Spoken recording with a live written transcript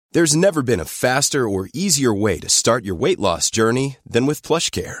There's never been a faster or easier way to start your weight loss journey than with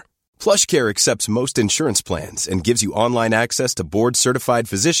PlushCare. PlushCare accepts most insurance plans and gives you online access to board-certified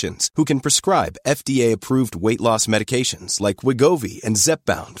physicians who can prescribe FDA-approved weight loss medications like Wegovy and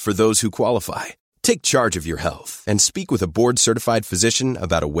Zepbound for those who qualify. Take charge of your health and speak with a board-certified physician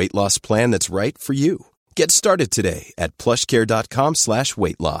about a weight loss plan that's right for you. Get started today at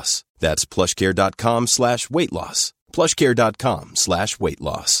plushcare.com/weightloss. That's plushcare.com/weightloss.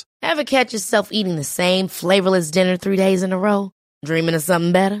 plushcare.com/weightloss. Ever catch yourself eating the same flavorless dinner 3 days in a row? Dreaming of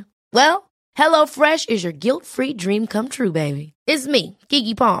something better? Well, HelloFresh is your guilt-free dream come true, baby. It's me,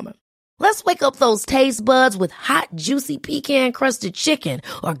 Keke Palmer. Let's wake up those taste buds with hot, juicy pecan-crusted chicken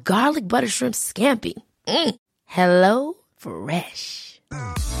or garlic butter shrimp scampi. Hello Fresh.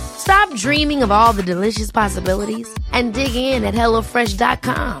 Stop dreaming of all the delicious possibilities and dig in at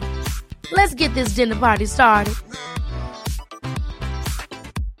HelloFresh.com. Let's get this dinner party started.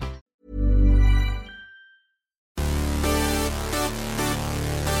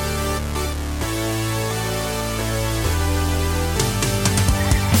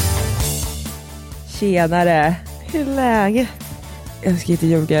 Tjenare. Hur är läget? Jag ska inte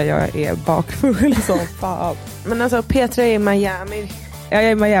ljuga, jag är bakfull som fan. Men alltså Petra är i Miami. Jag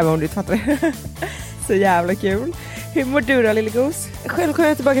är i Miami om du fattar det. Så jävla kul. Hur mår du då, lillegos? Själv kom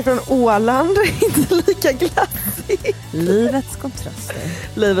jag tillbaka från Åland. Inte lika glassig. Livets kontraster.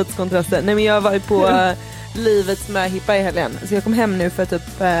 Livets kontraster. Nej, men jag var på livets möhippa i helgen. Så jag kom hem nu för typ...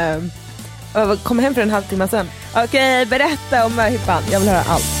 jag kom hem för en halvtimme sedan. Okej, berätta om möhippan. Jag vill höra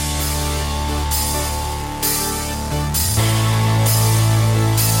allt.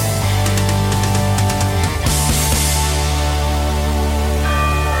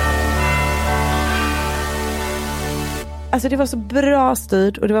 Alltså det var så bra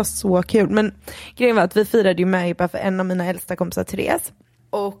styrt och det var så kul. Men grejen var att vi firade ju möhippa för en av mina äldsta kompisar, Therese.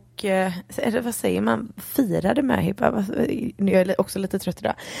 Och vad säger man? Firade möhippa? Nu är jag också lite trött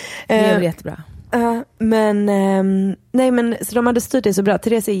idag. Det är jättebra. Men så de hade styrt det så bra.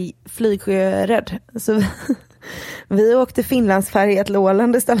 Therese är flygsjörädd. Så vi åkte Finlandsfärja till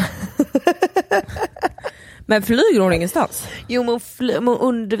Åland istället. Men flyger hon ingenstans? Jo, hon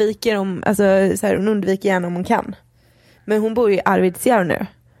undviker hon undviker gärna om hon kan. Men hon bor i Arvidsjaur nu.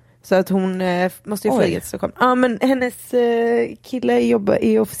 Så att hon måste ju flyga till Stockholm. Ja, men hennes kille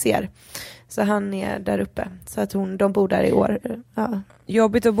är officer. Så han är där uppe. Så att de bor där i år. Ja.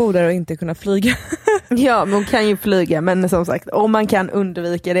 Jobbigt att bo där och inte kunna flyga. Ja, men hon kan ju flyga. Men som sagt, om man kan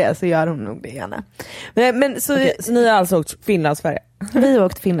undvika det så gör hon nog det gärna. Så ni har alltså åkt Finlandsfärja? Vi har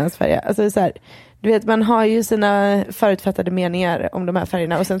åkt Finlandsfärja. Alltså så här... Du vet, man har ju sina förutfattade meningar om de här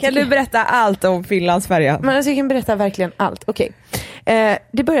färgerna. Och sen kan du berätta allt om Finlandsfärja? Men alltså, jag kan berätta verkligen allt. Okej.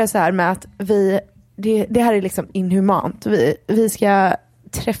 Det börjar så här med att det här är liksom inhumant. Vi ska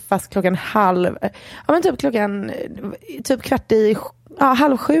träffas klockan typ kvart i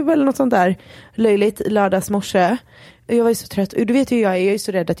 6:30 eller något sånt där. Löjligt lördagsmorse. Jag var ju så trött. Och du vet ju, jag är ju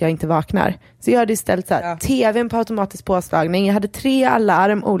så rädd att jag inte vaknar. Så jag hade istället så här, tvn på automatisk påslagning. Jag hade 3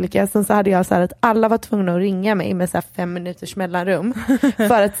 alarm olika. Sen så hade jag så här att alla var tvungna att ringa mig med så här 5 minuters mellanrum.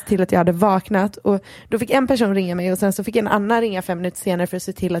 För att se till att jag hade vaknat. Och då fick en person ringa mig. Och sen så fick en annan ringa 5 minuter senare för att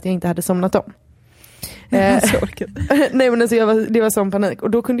se till att jag inte hade somnat om. Nej, men alltså det var sån panik.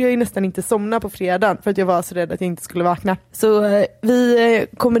 Och då kunde jag ju nästan inte somna på fredagen för att jag var så rädd att jag inte skulle vakna. Så vi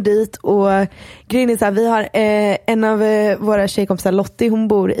kommer dit och grejen är så här, vi har en av våra tjejkompisar, Lottie, hon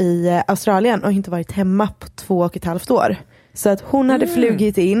bor i Australien och har inte varit hemma på 2,5 år. Så att hon hade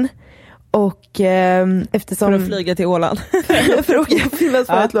flugit in. Och eftersom... För att flyga till Åland. för att åka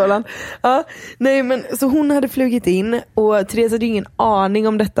Finlandsfärja till Åland. Ja, nej, men så hon hade flugit in och Therese hade ingen aning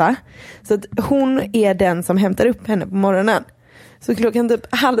om detta. Så att hon är den som hämtar upp henne på morgonen. Så klockan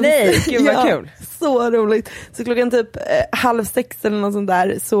typ 5:30. Nej, gud vad kul. Så roligt. Så klockan typ 5:30 eller något sånt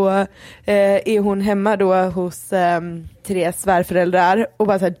där så är hon hemma då hos Therese svärföräldrar och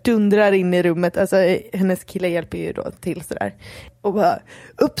bara så här dundrar in i rummet. Alltså hennes kille hjälper ju då till sådär. Och bara,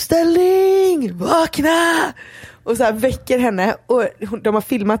 uppställning, vakna! Och så här väcker henne och de har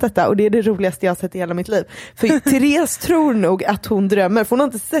filmat detta och det är det roligaste jag har sett i hela mitt liv. För Therese tror nog att hon drömmer, för hon har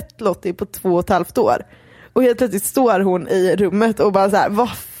inte sett Lottie på 2,5 år. Och helt plötsligt står hon i rummet och bara så här, vad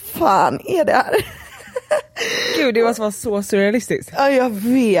fan är det här? Gud, det var så surrealistiskt. Ja, jag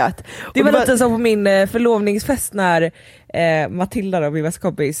vet. Det var lite som på min förlovningsfest när Matilda då, min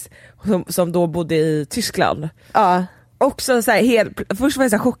bästkompis, som då bodde i Tyskland. Ja. Också så här, först var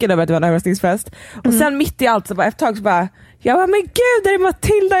jag så här chockad över att det var en överraskningsfest. Och sen mitt i allt så bara efter ett tag så bara, jag bara, men gud, där är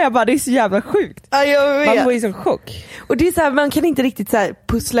Matilda. Jag bara, det är så jävla sjukt. Ja, jag vet. Man får ju sån chock. Och det är så här, man kan inte riktigt så här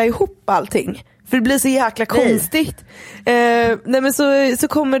pussla ihop allting. För det blir så jäkla konstigt. Nej men så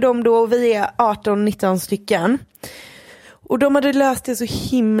kommer de då och vi är 18-19 stycken. Och de hade löst det så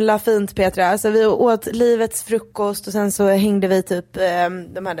himla fint, Petra. Alltså vi åt livets frukost och sen så hängde vi typ,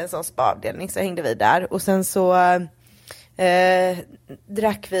 de hade en sån spa-avdelning, så hängde vi där. Och sen så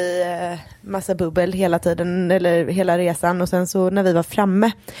drack vi massa bubbel hela tiden, eller hela resan. Och sen så när vi var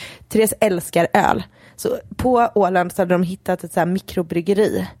framme, Therese älskar öl. Så på Åland så hade de hittat ett så här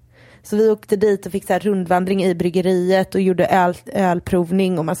mikrobryggeri. Så vi åkte dit och fick så här rundvandring i bryggeriet och gjorde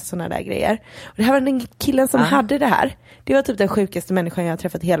ölprovning och massa sådana där grejer. Och det här var den killen som hade det här. Det var typ den sjukaste människan jag har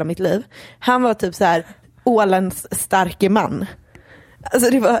träffat i hela mitt liv. Han var typ så här Ålands starke man. Alltså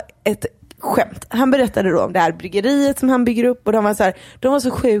det var ett skämt. Han berättade då om det här bryggeriet som han bygger upp och de var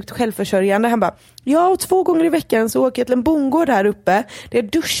så sjukt självförsörjande. Han bara, ja, 2 gånger i veckan så åker jag till en bondgård här uppe där jag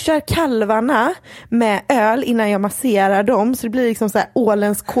duschar kalvarna med öl innan jag masserar dem, så det blir liksom så här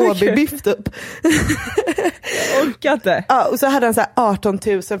Ålens KB-bift upp. Jag orkar inte. Ja, och så hade han så här 18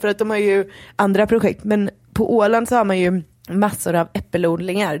 000 för att de har ju andra projekt, men på Åland så har man ju massor av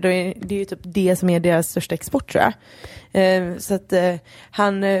äppelodlingar. Det är ju typ det som är deras största export, tror jag. Så att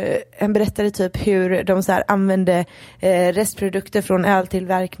han berättade typ hur de så här använde restprodukter från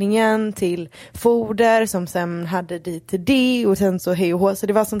öltillverkningen till foder som sen hade dit till det och sen så hej och hå. Så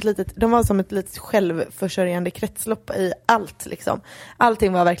det var de var som ett litet självförsörjande kretslopp i allt liksom.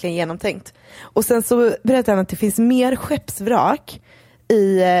 Allting var verkligen genomtänkt. Och sen så berättade han att det finns mer skeppsvrak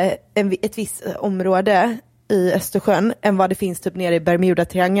i ett visst område i Östersjön än vad det finns typ nere i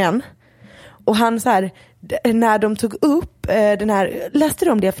Bermuda-triangeln. Och han så här, när de tog upp den här, läste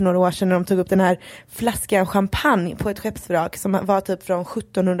de det för några år sedan när de tog upp den här flaskan champagne på ett skeppsvrak som var typ från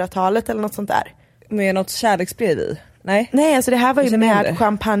 1700-talet eller något sånt där. Med något kärleksbrev i? Nej, alltså det här var ju med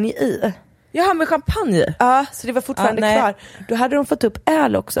champagne i. Jaha, med champagne? Ja, så det var fortfarande kvar. Då hade de fått upp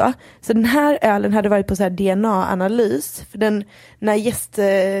öl också. Så den här ölen hade varit på så här DNA-analys. För när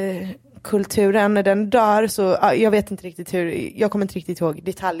gästkulturen, när den dör så, jag vet inte riktigt jag kommer inte riktigt ihåg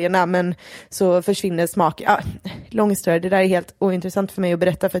detaljerna, men så försvinner smak. Lång historia, det där är helt ointressant för mig att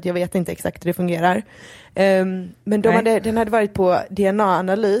berätta för att jag vet inte exakt hur det fungerar. Men den hade varit på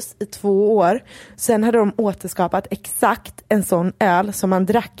DNA-analys i 2 år. Sen hade de återskapat exakt en sån öl som man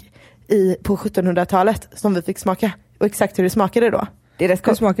drack på 1700-talet som vi fick smaka. Och exakt hur det smakade då. Det är rätt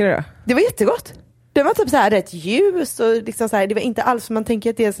gott. Hur smakade det då? Det var jättegott. Det var typ så här rätt ljus och liksom så här, det var inte alls som man tänker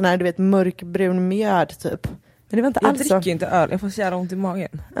att det är sån här, du vet, mörkbrun mjöd typ. Men det var inte alls så. Jag dricker inte öl, jag får så jävla ont i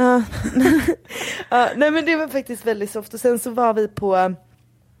magen. Nej men det var faktiskt väldigt soft. Och sen så var vi på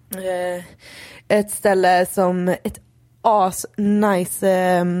ett ställe som ett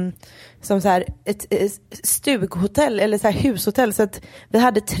nice som så här ett stughotell eller så här hushotell, så att vi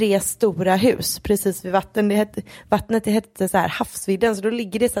hade 3 stora hus precis vid vattnet hette så här Havsvidden, så då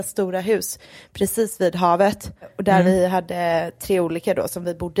ligger det så här stora hus precis vid havet och där vi hade 3 olika då som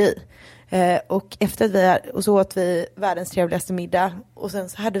vi bodde i. Och efter att och så åt vi världens trevligaste middag och sen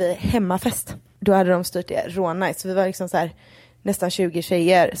så hade vi hemmafest. Då hade de styrt det rånice, så vi var liksom så här nästan 20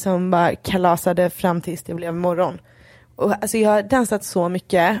 tjejer som bara kalasade fram tills det blev morgon. Och alltså jag har dansat så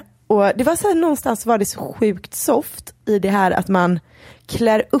mycket. Och det var så här, någonstans var det så sjukt soft i det här att man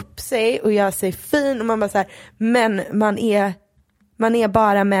klär upp sig och gör sig fin. Och man bara så här, men man är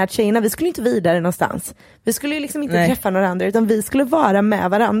bara med tjejerna. Vi skulle inte vidare någonstans. Vi skulle ju liksom inte träffa några andra, utan vi skulle vara med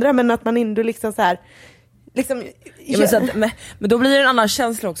varandra. Men att man ändå liksom så här... Liksom, men då blir det en annan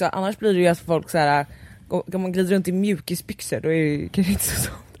känsla också. Annars blir det ju att folk så här... Om man glider runt i mjukisbyxor, då är det kanske inte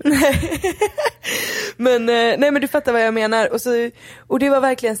så. men du fattar vad jag menar. Och det var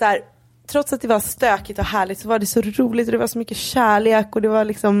verkligen så här, trots att det var stökigt och härligt så var det så roligt och det var så mycket kärlek och det var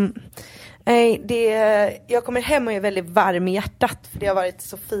liksom jag kommer hem och är väldigt varm i hjärtat för det har varit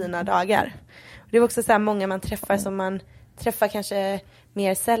så fina dagar. Och det var också så här många man träffar som man träffar kanske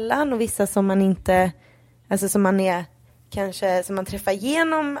mer sällan och vissa som man inte, alltså som man är kanske som man träffar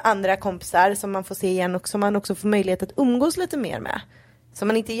genom andra kompisar som man får se igen och som man också får möjlighet att umgås lite mer med. Som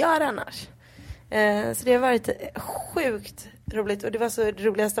man inte gör annars. Så det har varit sjukt roligt. Och det var så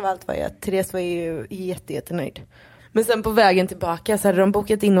roligast av allt var ju att Therese var ju jättenöjd. Men sen på vägen tillbaka så hade de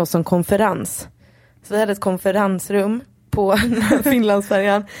bokat in oss som konferens. Så vi hade ett konferensrum på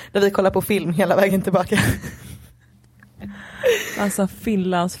Finlandsfärjan där vi kollade på film hela vägen tillbaka. Alltså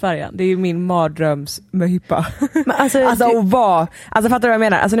Finlandsfärjan, det är ju min mardrömsmöhippa. Alltså fattar du vad jag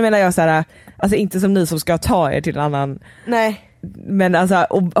menar? Alltså nu menar jag så här, alltså inte som ni som ska ta er till en annan. Nej. Men alltså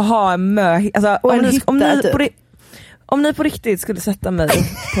att ha en alltså om ni på riktigt skulle sätta mig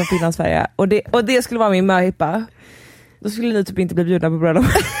på Finlandsfärja och det skulle vara min möhippa, då skulle ni typ inte bli bjudna på bröllop.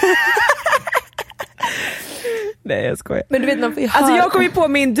 Nej, jag skojar. Men du vet, man får alltså jag kom ju på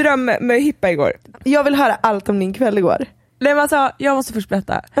min dröm med hippa igår. Jag vill höra allt om din kväll igår. Nej, men alltså, jag måste först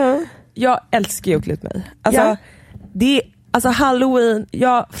berätta. Jag älskar ju att klä ut mig. Alltså, alltså Halloween,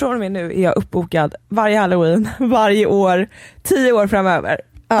 från och med nu är jag uppbokad varje Halloween, varje år, 10 år framöver.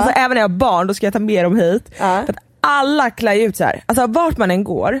 Alltså även när jag har barn, då ska jag ta med dem hit. För att alla klär ut så här. Alltså vart man än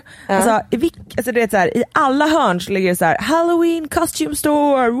går. Alltså, alltså det är så här, i alla hörn så ligger det så här Halloween costume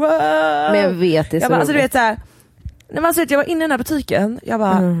store. Wow! Men jag vet, det är så alltså, det är så här, när man ser att jag var inne i den här butiken, jag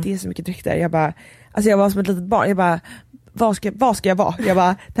bara, det är så mycket dryck där. Jag bara, alltså jag var som ett litet barn. Jag bara, vad ska jag vara? Jag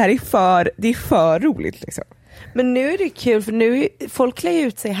bara, det är för roligt liksom. Men nu är det kul, för nu folk klär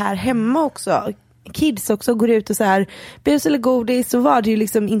ut sig här hemma också. Kids också går ut och så här bus eller godis, så var det ju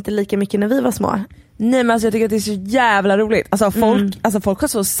liksom inte lika mycket när vi var små. Nej, men alltså jag tycker att det är så jävla roligt. Alltså folk har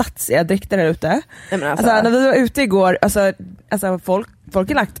så satsiga dräkter där ute. Alltså när vi var ute igår, alltså folk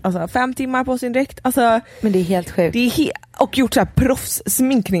har lagt 5 timmar på sin dräkt. Alltså, men det är helt sjukt. Och gjort så här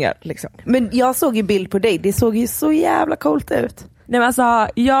proffssminkningar liksom. Men jag såg ju bild på dig, det såg ju så jävla coolt ut. Nej, men alltså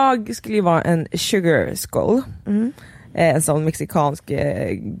jag skulle ju vara en sugar skull. En sån mexikansk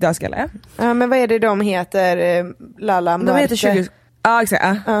dödskalle. Ja, men vad är det de heter? Lala Marte. De heter sugar. Ja,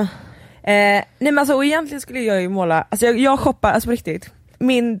 exakt. Nej, men alltså, och egentligen skulle jag ju måla, alltså jag shoppar, alltså på riktigt,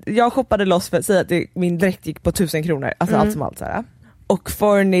 jag shoppade loss för att säga att min dräkt gick på 1000 kronor, alltså allt som allt så här. Och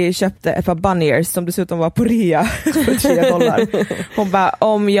Forney köpte ett par bunniers som dessutom var på rea för $3. Hon bara,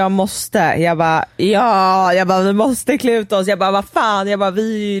 om jag måste. Jag bara, vi måste klä ut oss. Jag bara, vad fan? Jag bara,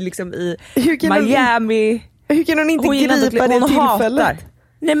 vi är ju liksom i Miami. Hur kan hon inte gripa det tillfället? Hatar.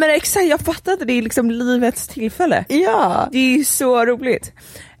 Nej, men exakt, jag fattar att det är liksom livets tillfälle. Ja. Det är ju så roligt.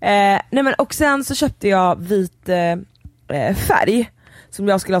 Nej, men och sen så köpte jag vit färg som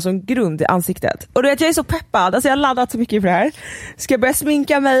jag skulle ha som grund i ansiktet. Och du vet, jag är så peppad, alltså jag har laddat så mycket för det här. Ska jag börja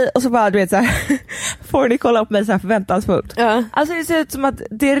sminka mig och så bara, du vet så här, får ni kolla på mig så här förväntansfullt. Alltså det ser ut som att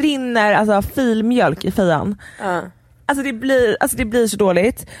det rinner alltså filmjölk i fejan. Alltså det blir så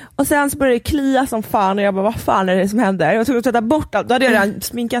dåligt. Och sen så började det klia som fan och jag bara, vad fan är det som händer? Jag tog att tvätta bort allt. Då hade jag redan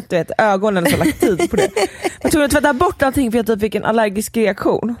sminkat, du vet, ögonen och så lagt tid på det. Jag tog att tvätta bort allting för att jag typ fick en allergisk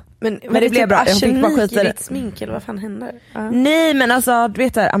reaktion. Men det blev bra. Jag fick bara skita i ditt smink eller vad fan händer? Nej, men alltså du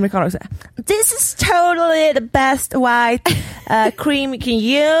vet där amerikaner också. This is totally the best white cream you can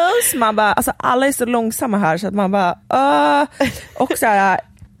use. Man bara, alltså alla är så långsamma här så att man bara och så här.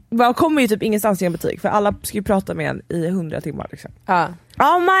 Man kommer ju typ ingenstans i en butik för alla ska ju prata med en i 100 timmar liksom.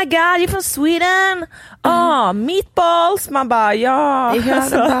 Oh my god, you're from Sweden. Meatballs. Man bara, ja.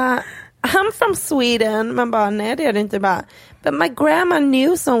 I'm from Sweden. Man bara, nej det är det inte. Bara, but my grandma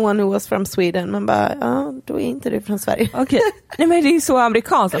knew someone who was from Sweden. Man bara, då är inte du från Sverige. Okej. Nej, men det är så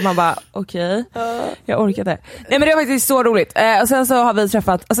amerikanskt att man bara, okej. Jag orkar inte. Nej, men det var faktiskt så roligt. Och sen så har vi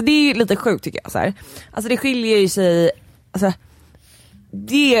träffat, alltså det är ju lite sjukt tycker jag så här. Alltså det skiljer ju sig, alltså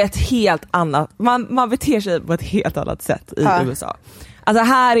det är ett helt annat, man beter sig på ett helt annat sätt i USA. Alltså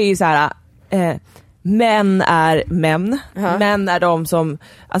här är ju så här, män är män. Män är de som,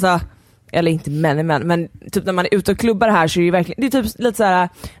 alltså, eller inte män är män, men typ när man är ute och klubbar här så är det verkligen, det är typ lite så här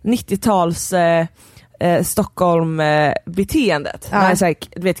 90-tals Stockholm beteendet. När så här,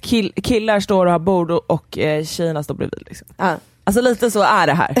 du vet, killar står och har bord och tjejerna står bredvid liksom. Alltså lite så är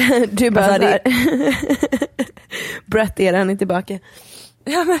det här. Du bara alltså, det... Brett är han är tillbaka.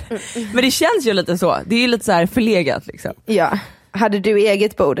 Ja, men det känns ju lite så. Det är ju lite så här förlegat liksom. Ja. Hade du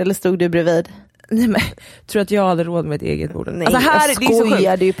eget bord eller stod du bredvid? Nej, men tror att jag hade råd med ett eget bord. Nej, alltså här det är så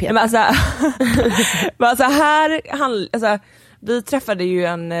sjukt. Du Peter. Men alltså här alltså vi träffade ju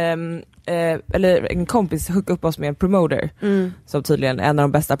en kompis hookade upp oss med en promoter som tydligen är en av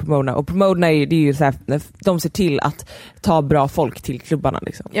de bästa promoterna, och promoterna är ju så här, de ser till att ta bra folk till klubbarna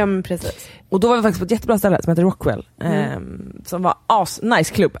liksom. Ja, men precis. Och då var vi faktiskt på ett jättebra ställe som heter Rockwell som var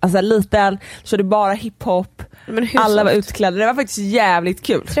nice klubb, alltså liten, så det bara hiphop, alla var utklädda, det var faktiskt jävligt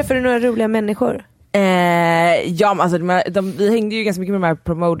kul. Träffade du några roliga människor? Ja, alltså vi hängde ju ganska mycket med de här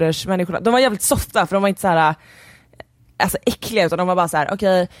promoters människorna. De var jävligt softa för de var inte så här alltså äckliga, utan de var bara så här: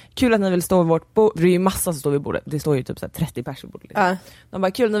 okej, kul att ni vill stå vid vårt bord. Det är ju massa som står vid bordet. Det står ju typ så här 30 pers vid bordet liksom. De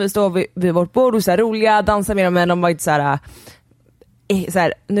bara, kul att ni vill stå vid vårt bord och så här roliga, dansa med dem, men de var inte så här,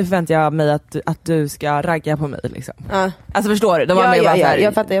 nu förväntar jag mig att du ska ragga på mig liksom. Alltså förstår du? De var med bara så här,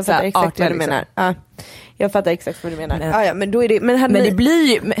 jag fattar exakt vad du menar. Jag fattar exakt vad du menar. Men då är det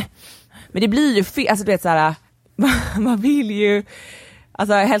men det blir ju fel, alltså du vet så här, man vill ju,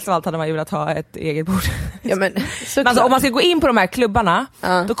 alltså helst av allt hade man ju velat ha ett eget bord. Ja, men alltså, om man ska gå in på de här klubbarna,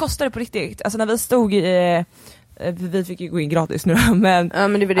 då kostar det på riktigt. Alltså när vi stod vi fick ju gå in gratis nu men, ja,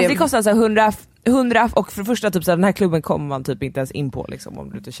 men det, alltså, det kostar så 100 och för det första typ så här, den här klubben kommer man typ inte ens in på liksom, om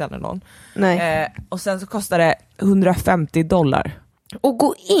du inte känner någon. Nej. Och sen så kostar det $150 och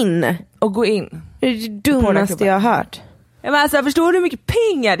gå in. Det är det dummaste jag har hört. Ja, men alltså, förstår du hur mycket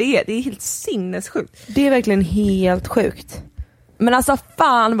pengar det är? Det är helt sinnessjukt. Det är verkligen helt sjukt. Men alltså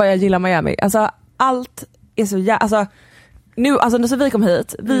fan vad jag gillar Miami. Alltså allt är så alltså nu alltså så vi kom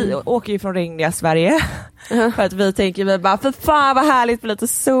hit. Vi åker ju från regniga Sverige. För att vi tänker vi bara för fan vad härligt med lite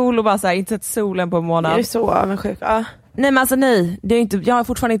sol och bara så här, inte sett solen på en månad. Är det så avundsjuk? Ja. Nej men alltså nej, det är inte, jag har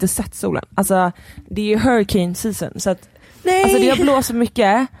fortfarande inte sett solen. Alltså det är ju hurricane season så att nej. Alltså det har blåst så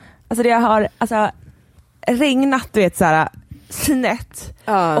mycket. Alltså det har alltså regnat du vet så här snett.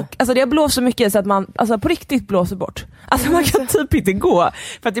 Och alltså det har blåst så mycket så att man alltså på riktigt blåser bort. Alltså man kan typ inte gå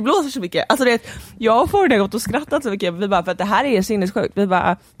för att det blåser så mycket. Alltså det, jag får det gått och skrattat så mycket vi bara för att det här är sinnessjukt. Vi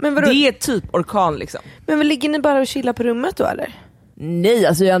bara men det är typ orkan liksom. Men vad ligger ni bara och chilla på rummet då eller? Nej,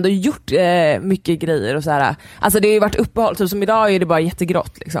 alltså jag har ändå gjort mycket grejer och så här. Alltså det har ju varit uppehåll typ som idag är det bara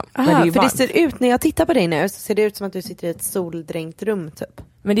jättegrått liksom. Aha, men det är för varmt. det ser ut när jag tittar på dig nu så ser det ut som att du sitter i ett soldränkt rum typ.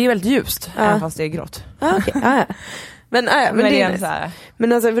 Men det är väldigt ljust även fast det är grått. Okay. Men det är så här.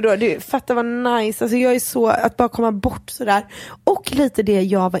 Men alltså vadå, du fattar vad nice. Alltså jag är så att bara komma bort så där. Och lite det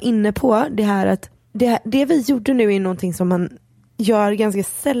jag var inne på, det här att det vi gjorde nu är någonting som man gör ganska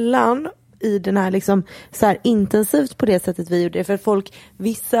sällan i den här liksom så här intensivt på det sättet vi gjorde det. För folk,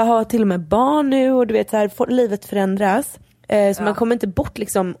 vissa har till och med barn nu och du vet så här, livet förändras. Så man kommer inte bort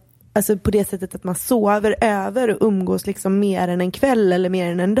liksom alltså på det sättet att man sover över och umgås liksom mer än en kväll eller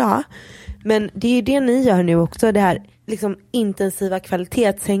mer än en dag. Men det är ju det ni gör nu också, det här liksom intensiva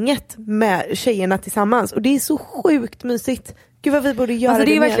kvalitetshänget med tjejerna tillsammans. Och det är så sjukt mysigt. Gud vad vi borde göra alltså,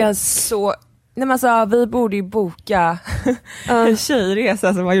 det är mer. Verkligen så. Nej men alltså vi borde ju boka en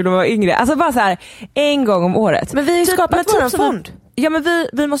tjejresa som man gjorde när man var yngre. Alltså bara så här en gång om året. Men vi har ju skapat vår fond. Ja men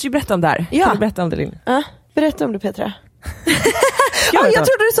vi måste ju berätta om det här. Ja. Kan du berätta om det Linn? Ja, berätta om det Petra. Jag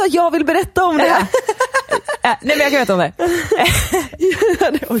trodde du sa att jag vill berätta om det. Nej men jag kan berätta om det.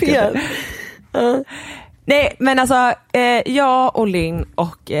 Det är fel. Nej men alltså jag och Linn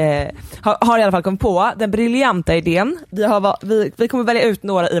och har i alla fall kommit på den briljanta idén. Vi kommer välja ut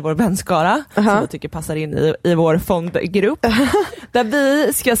några i vår vänskara som vi tycker passar in i vår fondgrupp. Där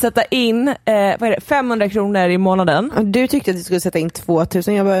vi ska sätta in 500 kronor i månaden. Du tyckte att du skulle sätta in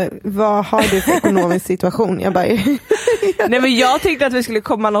 2000. Jag bara, vad har du för ekonomisk situation? Jag bara, nej men jag tänkte att vi skulle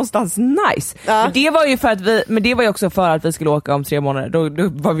komma någonstans nice. Men det var ju för att men det var ju också för att vi skulle åka om 3 månader. Då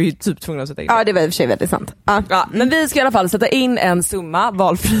var vi ju typ tvungna att sätta in. Ja, det var i och för sig väldigt sant. Ja, men vi ska i alla fall sätta in en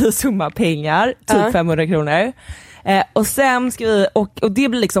valfri summa pengar, typ 500 kronor. Och sen ska vi och det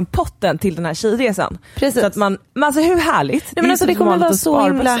blir liksom potten till den här tjejresan. Precis. Så att man alltså hur härligt. Nej, men alltså det kommer vara så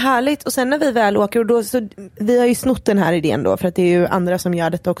himla härligt. Och sen när vi väl åker och då så vi har ju snott den här idén då för att det är ju andra som gör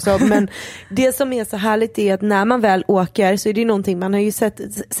det också. Men det som är så härligt är att när man väl åker så är det ju någonting man har ju sett.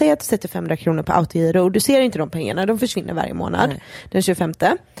 Säg att du sätter 500 kronor på autogiro och du ser inte de pengarna. De försvinner varje månad. Den 25.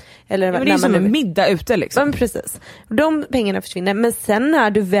 Eller ja, men det är som en middag ute liksom. Ja, precis. De pengarna försvinner. Men sen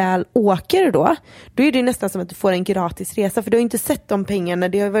när du väl åker då är det nästan som att du får en gratis resa. För du har inte sett de pengarna.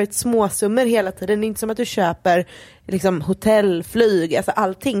 Det har varit småsummor hela tiden. Det är inte som att du köper liksom hotell, flyg, alltså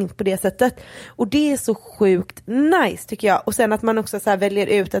allting på det sättet. Och det är så sjukt nice tycker jag. Och sen att man också så här väljer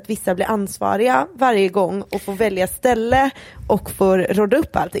ut att vissa blir ansvariga varje gång och får välja ställe och får råda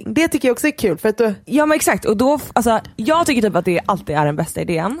upp allting. Det tycker jag också är kul. För att då... Ja men exakt. Och då, alltså, jag tycker typ att det alltid är den bästa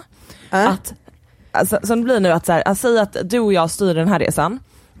idén. Att, alltså, som det blir nu att, så här, att säga att du och jag styr den här resan.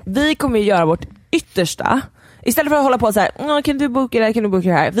 Vi kommer ju göra vårt yttersta. Istället för att hålla på så här, kan du boka det här, kan du boka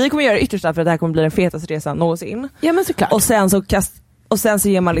det här. Vi kommer göra det yttersta för att det här kommer bli den fetaste resan någonsin. Ja men såklart. Och sen så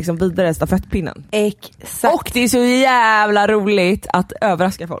ger man liksom vidare stafettpinnen. Exakt. Och det är så jävla roligt att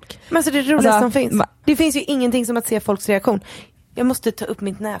överraska folk. Men alltså det roligaste som finns. Det finns ju ingenting som att se folks reaktion. Jag måste ta upp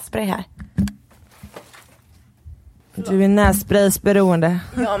mitt nässpray här. Du är nässpraysberoende.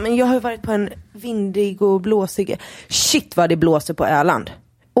 Ja, men jag har varit på en vindig och blåsig... Shit vad det blåser på Öland.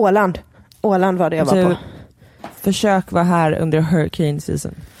 Åland var det jag var på. Försök vara här under hurricane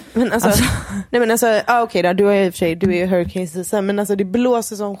season. Men alltså, nej men alltså, okej då, du är i och för sig, du är hurricane season, men alltså det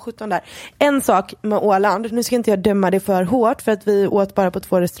blåser som 17 där. En sak med Åland, nu ska inte jag döma det för hårt för att vi åt bara på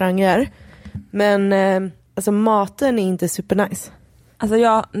 2 restauranger. Men alltså maten är inte supernice.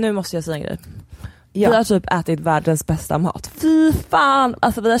 Alltså nu måste jag säga en grej. Ja. Vi har typ ätit världens bästa mat. Fy fan!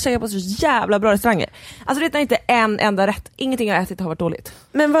 Alltså vi har käkat på så jävla bra restauranger. Alltså det är inte en enda rätt. Ingenting jag ätit har varit dåligt.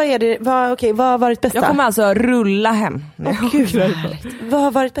 Men vad är det? Vad har varit bästa? Jag kommer alltså rulla hem. Gud, vad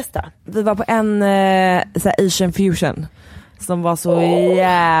har varit bästa? Vi var på en så här Asian fusion. som var så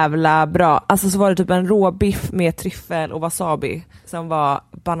jävla bra. Alltså så var det typ en råbiff med tryffel och wasabi som var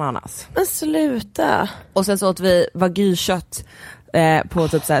bananas. Men sluta. Och sen så åt vi wagyu-kött på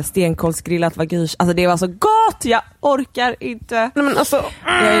typ så här stenkolsgrillat wagyu. Alltså det var så gott, jag orkar inte. Nej, men alltså,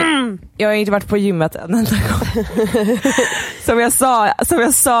 jag har inte varit på gymmet en enda gång. som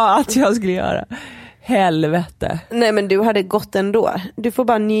jag sa att jag skulle göra. Helvete. Nej, men du hade gått ändå. Du får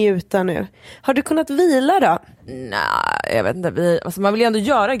bara njuta nu. Har du kunnat vila då? Nej, jag vet inte. Alltså man vill ju ändå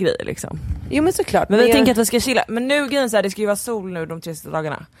göra grejer liksom. Jo, men såklart. Men vi tänker att vi ska chilla. Men nu grejen så här, det ska ju vara sol nu de 3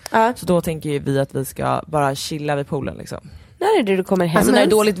 dagarna. Så då tänker vi att vi ska bara chilla vid poolen liksom. När är det du kommer hem? Alltså när det är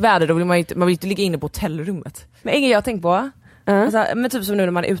dåligt väder då vill man vill inte ligga inne på hotellrummet. Men ingen jag har tänkt på. Alltså, men typ som nu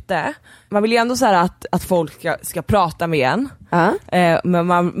när man är ute. Man vill ju ändå så här att folk ska prata med en. Men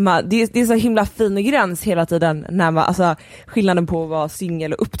det är så himla fin gräns hela tiden när man, alltså, skillnaden på att vara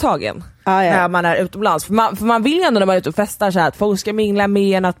singel och upptagen när man är utomlands. För man vill ju ändå när man är ute och festar så här, att folk ska mingla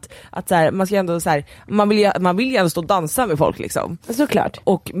med en, att så här, man ska ändå så här, man vill ju ändå stå och dansa med folk liksom. Såklart.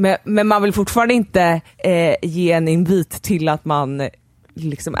 Men man vill fortfarande inte ge en invit till att man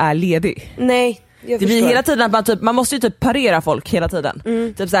liksom är ledig. Nej. Det blir hela tiden att man måste ju typ parera folk hela tiden.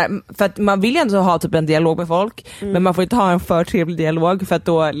 Typ så här, för att man vill ju ändå ha typ en dialog med folk, men man får inte ha en för trevlig dialog för att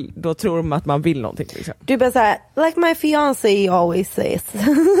då tror de att man vill någonting liksom. Du bara såhär, like my fiancé always says.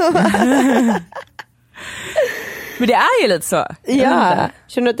 Men det är ju lite så. Ja,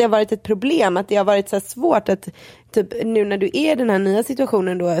 känner du att det har varit ett problem? Att det har varit så här svårt att typ, nu när du är i den här nya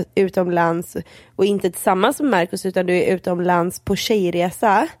situationen då utomlands och inte tillsammans med Marcus utan du är utomlands på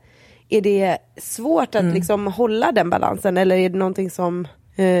tjejresa. Är det svårt att liksom hålla den balansen, eller är det någonting som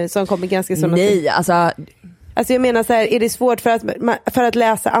kommer ganska så? Nej, alltså jag menar så här, är det svårt för att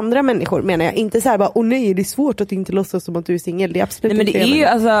läsa andra människor, menar jag. Inte så här bara, nej, det är svårt att inte låtsas som att du är singel. Det är absolut nej, men inte det är ju,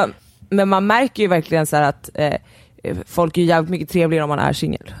 alltså, men man märker ju verkligen så här att folk är jävligt mycket trevligare om man är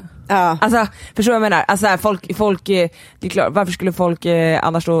singel. Ja. Alltså, förstår vad jag menar? Alltså, folk det är klart, varför skulle folk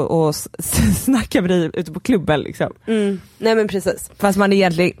annars då och snacka med dig ute på klubben liksom? Nej, men precis. Fast man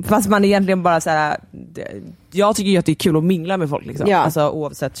egentligen bara så här, jag tycker ju att det är kul att mingla med folk liksom. Alltså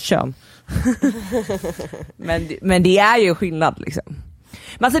oavsett kön. men det är ju skillnad liksom.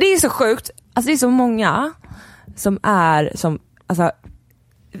 Men alltså det är så sjukt. Alltså det är så många som är som alltså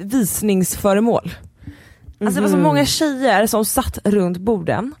visningsföremål. Alltså det var så många tjejer som satt runt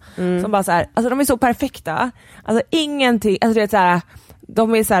borden som bara så här, alltså de är så perfekta. Alltså ingenting, alltså det är så här,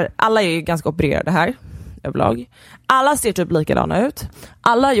 de är så här, alla är ju ganska opererade här överlag. Alla ser typ likadana ut.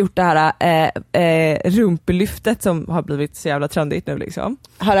 Alla har gjort det här rumpelyftet som har blivit så jävla trendigt nu liksom.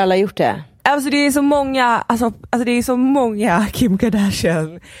 Har alla gjort det? Alltså det är så många, alltså det är så många Kim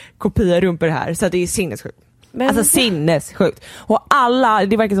Kardashian kopia-rumpor här så att det är sinnessjukt. Men alltså sinnessjukt. Och alla,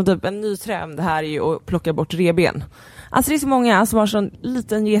 det verkar som typ en ny trend här är ju att plocka bort revben. Alltså det är så många som har sån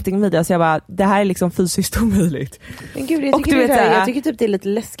liten getingmidja så jag bara, det här är liksom fysiskt omöjligt. Men gud, jag tycker typ det är lite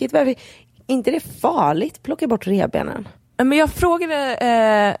läskigt. Varför? Inte det är farligt plocka bort revbenen? Men jag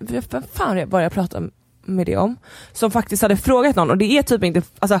frågade, vem fan var jag pratade med det om, som faktiskt hade frågat någon, och det är typ inte,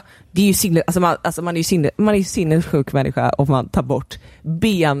 alltså det är ju sinne, alltså man är ju sinnessjuk människa om man tar bort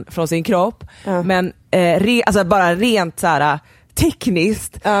ben från sin kropp, men alltså bara rent så här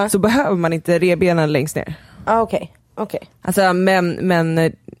tekniskt så behöver man inte revbenen längst ner. Okej. Alltså men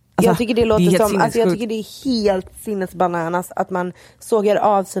alltså, jag tycker det låter som, alltså jag tycker det är helt sinnesbananas att man sågar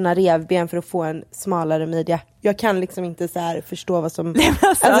av sina revben för att få en smalare midja. Jag kan liksom inte så här förstå vad som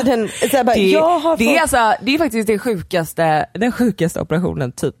alltså den, så här bara, det är faktiskt den sjukaste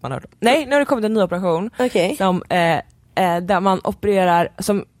operationen typ man har hört. Nej, nu har det kommit en ny operation som där man opererar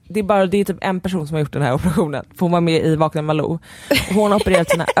som det är typ en person som har gjort den här operationen. För hon var med i Vakna Malou. Hon har opererat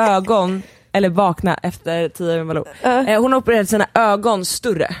sina ögon, eller vakna efter 10 med Malou. Hon har opererat sina ögon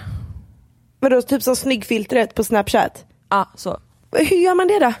större. Men då typ som snyggfiltret på Snapchat? Ja, så. Hur gör man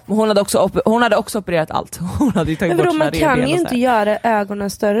det då? Hon hade också opererat allt. Hon hade ju tagit bort sina revben. Man kan ju inte göra ögonen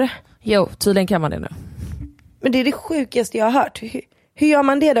större. Jo, tydligen kan man det nu. Men det är det sjukaste jag har hört. Hur gör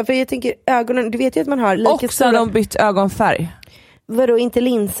man det då? För jag tänker ögonen, du vet ju att man har lika stora. Och så har de bytt ögonfärg. Vadå, inte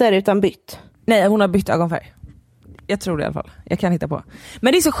linser utan bytt? Nej, hon har bytt ögonfärg. Jag tror det i alla fall. Jag kan hitta på.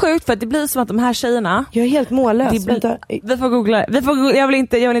 Men det är så sjukt för att det blir som att de här tjejerna... Jag är helt mållös. Vi får googla. Vi får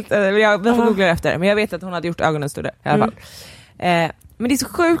googla efter. Men jag vet att hon hade gjort ögonen större i alla fall. Men det är så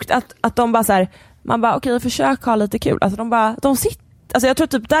sjukt att de bara så här... Man bara, okej, försök ha lite kul. Alltså de sitter... Alltså jag tror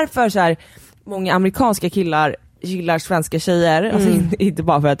typ därför så här... Många amerikanska killar gillar svenska tjejer. Alltså inte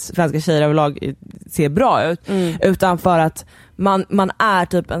bara för att svenska tjejer överlag ser bra ut. Utan för att man är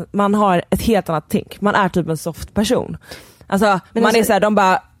typ man har ett helt annat tänk. Man är typ en soft person. Alltså man är så här, de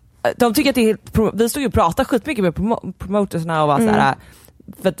bara de tycker att det är, vi stod ju och pratade skitmycket med promotersna och var såhär,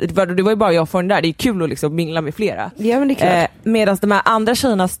 för det var ju bara jag för den där, det är kul att liksom mingla med flera. Ja, men det är klart. Medan de här andra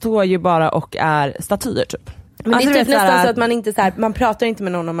tjejerna står ju bara och är statyer typ. Men alltså, det är typ nästan så att man inte så här, man pratar inte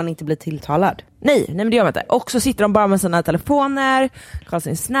med någon om man inte blir tilltalad. Nej men det gör man inte. Och så sitter de bara med sina telefoner, kollar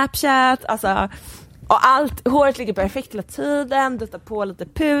sin Snapchat, alltså, och håret ligger perfekt hela tiden, duttar på lite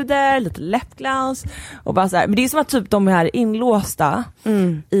puder, lite läppglans och bara så här. Men det är som att typ de är inlåsta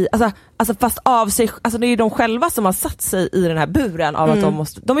i, alltså fast av sig, alltså det är ju de själva som har satt sig i den här buren av att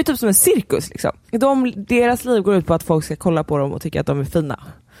de är typ som en cirkus liksom. Deras liv går ut på att folk ska kolla på dem och tycka att de är fina.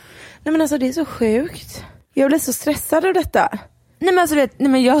 Nej men alltså det är så sjukt. Jag blir så stressad av detta. Nej men alltså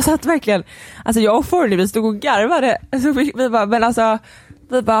jag satt verkligen, alltså jag och Forni, vi stod och garvade, alltså, vi bara, men alltså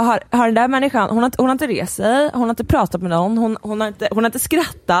vi bara, har den där människan, hon har inte rest sig, hon har inte pratat med någon, hon har inte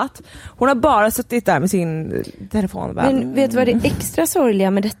skrattat, hon har bara suttit där med sin telefon. Men vet du vad det extra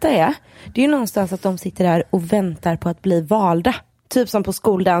sorgliga med detta är? Det är ju någonstans att de sitter där och väntar på att bli valda. Typ som på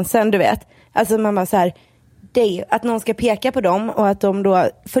skoldansen, du vet. Alltså man bara så här, det är att någon ska peka på dem och att de då,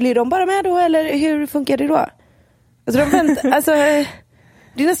 följer de bara med då eller hur funkar det då? Alltså, alltså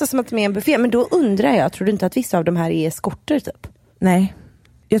det är nästan som att de är en buffé, men då undrar jag, tror du inte att vissa av de här är eskorter typ? Nej.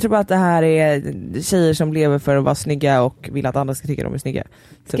 Jag tror bara att det här är tjejer som lever för att vara snygga och vill att andra ska tycka de är snygga.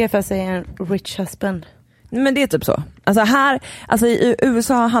 Typ. Skaffa sig en rich husband. Men det är typ så. Alltså i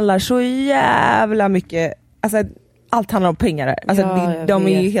USA handlar så jävla mycket, alltså allt handlar om pengar där. Alltså de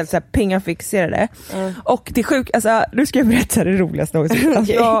är ju helt så här pengafixerade. Och det är sjukt, alltså nu ska jag berätta det roligaste någonsin.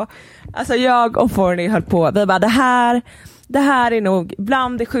 Alltså jag och Forni höll på, vi bara det här är nog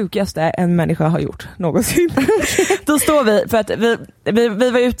bland det sjukaste en människa har gjort någonsin. Då står vi, för att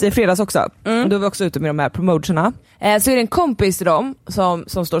vi var ute i fredags också. Då var vi också ute med de här promotionerna. Så är det en kompis till dem som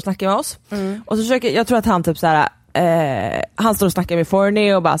står och snackar med oss. Och så försöker, jag tror att han typ så här, han står och snackar med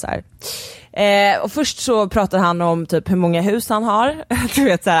Forni och bara så här. Och först så pratar han om typ hur många hus han har. Du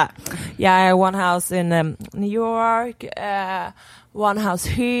vet såhär, yeah, one house in New York, one house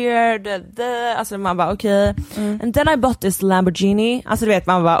here, alltså man bara okej. And then I bought this Lamborghini. Alltså du vet,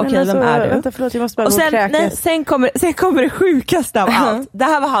 man bara okej, vem är du? Vänta, förlåt, jag måste bara och sen kommer det sjukaste av allt. Det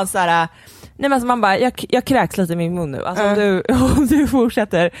här var han såhär, nej men alltså man bara, jag kräks lite i min mun nu. Alltså om du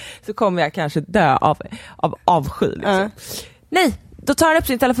fortsätter så kommer jag kanske dö av avsky liksom. Nej, då tar han upp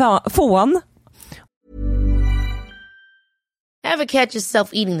sin telefon. Ever catch yourself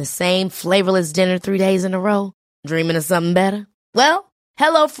eating the same flavorless dinner 3 days in a row? Dreaming of something better? Well,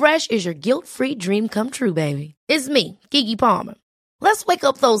 HelloFresh is your guilt-free dream come true, baby. It's me, Keke Palmer. Let's wake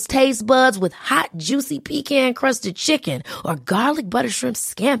up those taste buds with hot, juicy pecan-crusted chicken or garlic butter shrimp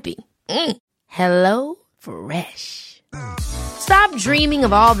scampi. Hello Fresh. Stop dreaming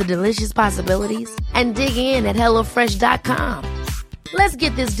of all the delicious possibilities and dig in at HelloFresh.com. Let's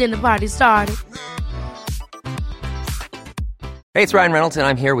get this dinner party started. Hey, it's Ryan Reynolds, and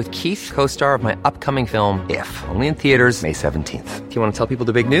I'm here with Keith, co-star of my upcoming film, If, only in theaters May 17th. Do you want to tell people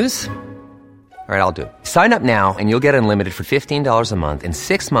the big news? All right, I'll do it. Sign up now and you'll get unlimited for $15 a month and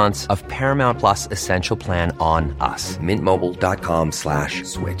 6 months of Paramount Plus Essential Plan on us.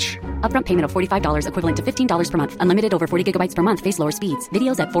 Mintmobile.com/switch. Upfront payment of $45 equivalent to $15 per month. Unlimited over 40 gigabytes per month. Face lower speeds.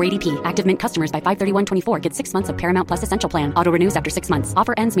 Videos at 480p. Active Mint customers by 531.24 get 6 months of Paramount Plus Essential Plan. Auto renews after 6 months.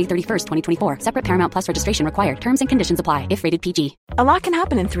 Offer ends May 31st, 2024. Separate Paramount Plus registration required. Terms and conditions apply if rated PG. A lot can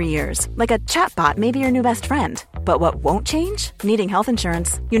happen in 3 years. Like a chatbot may be your new best friend. But what won't change? Needing health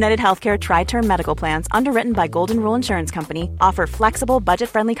insurance. United Healthcare Tri-Term Medical Plans, underwritten by Golden Rule Insurance Company, offer flexible,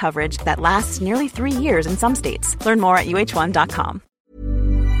 budget-friendly coverage that lasts nearly 3 years in some states. Learn more at uh1.com.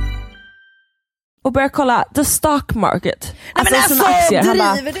 Och börja kolla the stock market. Alltså såna aktier.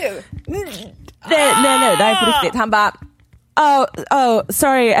 Driver du? Nej, det är på riktigt. Han bara, oh,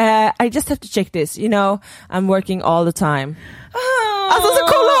 sorry, I just have to check this. You know, I'm working all the time. Alltså så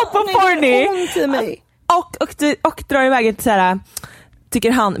kolla på Forni. Och drar iväg ett såhär,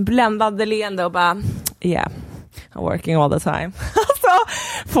 tycker han, bländande leende och bara, yeah, I'm working all the time.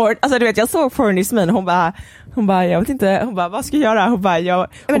 Alltså du vet, jag såg Fornis min, hon bara, jag vet inte, hon bara, vad ska jag göra? Hon bara, jag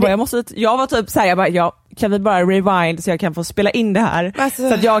var typ såhär, kan vi bara rewind så jag kan få spela in det här, alltså,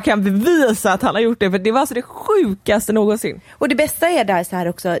 så att jag kan bevisa att han har gjort det, för det var så det sjukaste någonsin. Och det bästa är där så här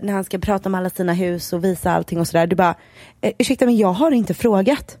också, när han ska prata om alla sina hus och visa allting och sådär, du bara, ursäkta men jag har inte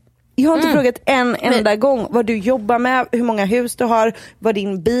frågat. Jag har inte frågat en enda gång vad du jobbar med, hur många hus du har, vad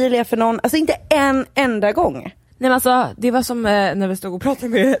din bil är för någon. Alltså inte en enda gång. Nej men alltså, det var som när vi stod och pratade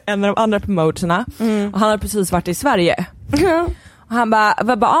med en av de andra promoterna. Och han hade precis varit i Sverige. Och han bara,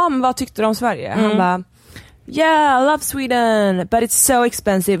 vad tyckte du om Sverige? Han bara, yeah, I love Sweden, but it's so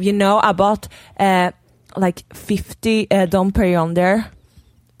expensive. You know, I bought like 50 Dom Perignon there.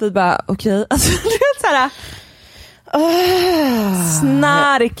 Vi bara okej. Alltså du vet såhär.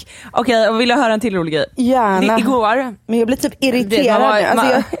 Snark. Okej, och vill jag höra en till rolig grej? Gärna. Igår. Men jag blir typ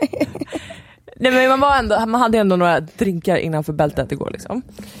irriterad. Nej men man hade ändå några drinkar innanför bältet igår liksom.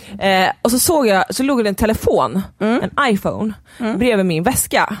 Och så låg det en telefon, en iPhone bredvid min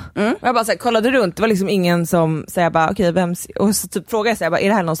väska. Och jag bara så här, kollade runt, det var liksom ingen som säger bara okej, och så typ frågade jag bara är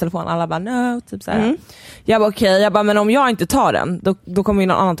det här någons telefon? Alla bara no, typ så här. Jag bara okej, men om jag inte tar den då kommer ju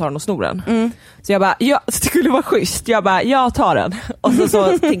någon annan ta den och snor den. Så jag bara det skulle vara schysst. Jag bara jag tar den. Och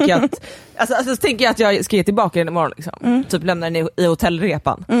så tänker jag att så tänker jag att jag ska ge tillbaka den imorgon liksom. Typ lämna den i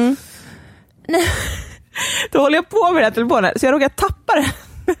hotellrepan. Nej. Då håller jag på med den här telefonen så jag råkar tappa den.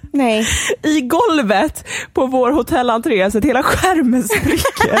 Nej. I golvet på vår hotellentré så att hela skärmen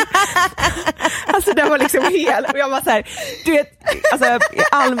spricker. Alltså den var liksom hel och jag var så här, du vet, alltså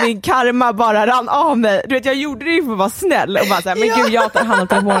all min karma bara rann av mig. Du vet, jag gjorde det för att vara snäll och bara så här, men gud jag tar hand om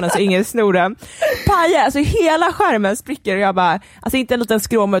telefonen så ingen snor den. Paja, alltså hela skärmen spricker och jag bara, alltså inte en liten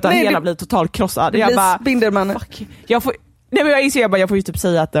skråma utan hela blir totalt krossad. Jag bara Spindelmannen. Jag får jag får ju typ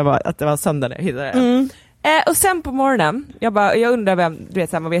säga att det var söndag när jag hittade det. Och sen på morgonen, jag undrar vem, du vet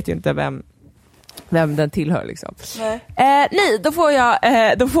så här, man vet ju inte vem den tillhör liksom. Nej,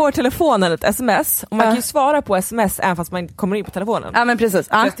 då får telefonen ett sms och man kan ju svara på sms även fast man inte kommer in på telefonen. Ja men precis.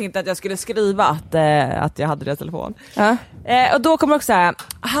 Jag tänkte att jag skulle skriva att jag hade deras telefon. Och då kommer också så här: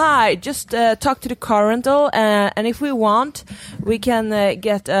 hi, just talk to the car rental and if we want we can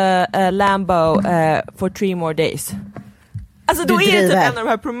get a Lambo for 3 more days. Alltså då är det typ en av de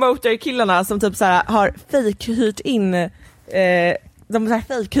här promoter-killarna som typ så här har fake-hyrt in de så här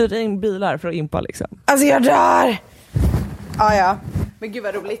fake-hyrt in bilar för att impa liksom. Alltså jag dör! Ja. Men gud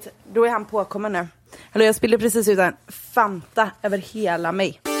vad roligt. Då är han påkommen nu. Eller jag spillde precis ut en Fanta över hela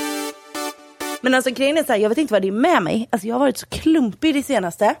mig. Men alltså grejen är så här, jag vet inte vad det är med mig. Alltså jag har varit så klumpig det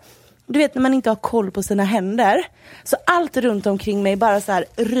senaste. Du vet när man inte har koll på sina händer. Så allt runt omkring mig bara så här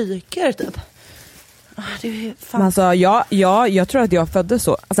ryker typ. Alltså jag tror att jag föddes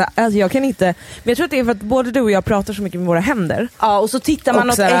så. Alltså jag kan inte. Men jag tror att det är för att både du och jag pratar så mycket med våra händer. Ja, och så tittar man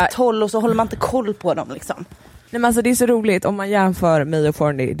åt ett håll och så håller man inte koll på dem liksom. Nej men alltså det är så roligt om man jämför mig och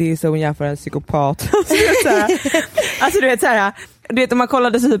Forny. Det är så man jämför en psykopat. Alltså du vet så här. Du vet om man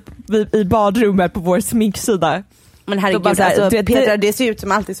kollade typ i badrummet på vår sminksida. Men herregud, alltså, Petra, det ser ut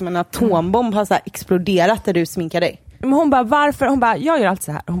som alltid som en atombomb har så här exploderat där du sminkar dig. Men hon bara varför? Hon bara jag gör allt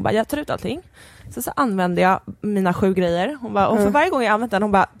så här. Hon bara jag tar ut allting. Så använder jag mina 7 grejer. Hon bara, och för varje gång jag använder den,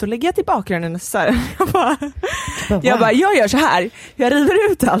 hon bara, då lägger jag tillbaka den i necessären. Jag gör så här. Jag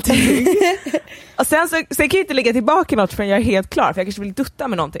river ut allting. Och sen kan jag inte lägga tillbaka något förrän jag är helt klar. För jag kanske vill dutta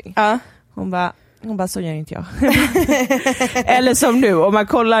med någonting. Hon bara, så gör inte jag. Eller som nu, om man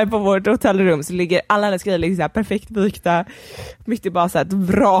kollar på vårt hotellrum så ligger alla hennes grejer liksom så här perfekt vikta. Mitt i bara så här ett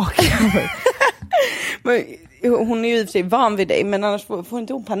vrak. Hon är ju i och för sig van vid dig, men annars får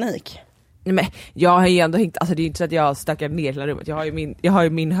inte hon panik. Nej, men jag har ju ändå hängt, alltså det är inte så att jag stackar ner hela rummet. Jag har ju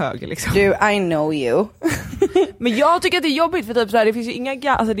min hög liksom. Du, I know you. Men jag tycker att det är jobbigt för typ så här, det finns ju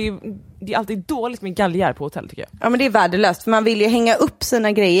inga alltså det är alltid dåligt med galgar på hotell tycker jag. Ja men det är värdelöst för man vill ju hänga upp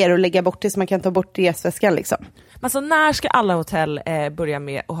sina grejer och lägga bort det så man kan ta bort resväskan liksom. Men så när ska alla hotell börja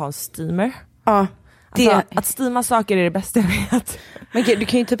med att ha en steamer? Ja. Alltså, att steama saker är det bästa jag vet. Men du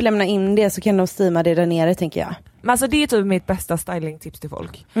kan ju typ lämna in det så kan de steama det där nere tänker jag. Men alltså det är typ mitt bästa stylingtips till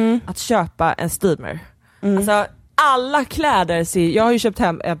folk. Att köpa en steamer. Alltså alla kläder jag har ju köpt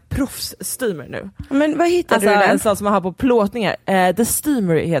hem en proffs-steamer nu. Men vad hittade du den? En sån som man har på plåtningar. The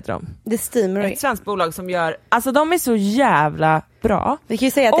Steamery heter de. The Steamery. Ett svenskt bolag som gör, alltså de är så jävla bra. Vi kan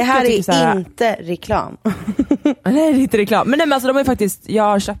ju säga att det här är såhär, inte reklam. Nej, det är inte reklam. Men alltså de är faktiskt, jag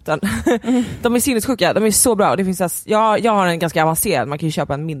har köpt den. De är sinnessjuka, de är så bra. Det finns jag har en ganska avancerad, man kan ju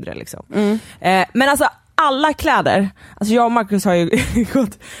köpa en mindre liksom. Men alltså alla kläder, alltså jag och Marcus har ju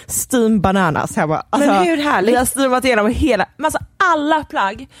gått steam bananas hemma. Alltså, men hur härligt? Vi har steamat igenom hela, men alltså alla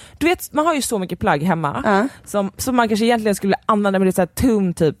plagg. Du vet, man har ju så mycket plagg hemma som man kanske egentligen skulle använda med det så här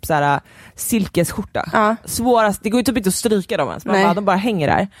tum typ så här silkesskjorta. Svårast, det går ju typ inte att stryka dem ens. De bara hänger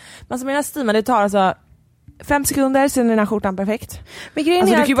där. Men som mina steamar, det tar alltså 5 sekunder, sen är den här skjortan perfekt. Men grejen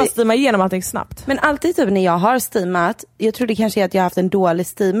alltså, du kan ju bara steama igenom allting snabbt. Men alltid typ när jag har steamat, jag tror det kanske är att jag har haft en dålig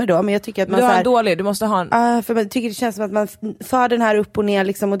steamer då, men jag tycker att man du har en dålig, du måste ha en. För man tycker det känns som att man för den här upp och ner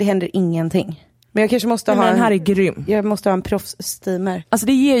liksom, och det händer ingenting. Men jag kanske måste ha den här är grym. Jag måste ha en proffs-steamer. Alltså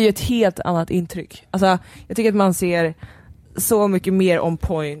det ger ju ett helt annat intryck. Alltså jag tycker att man ser så mycket mer on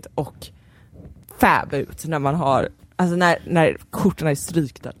point och fab ut när man har, alltså när skjortorna är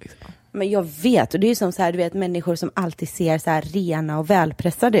strykta liksom. Men jag vet, och det är ju som så här, du vet, människor som alltid ser så här rena och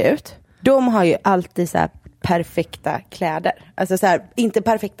välpressade ut. De har ju alltid så här perfekta kläder. Alltså så här, inte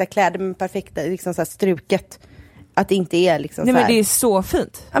perfekta kläder men perfekta liksom så här struket. Att det inte är liksom Nej, så här. men det är så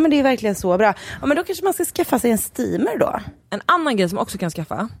fint. Ja men det är verkligen så bra. Ja men då kanske man ska skaffa sig en steamer då. En annan grej som man också kan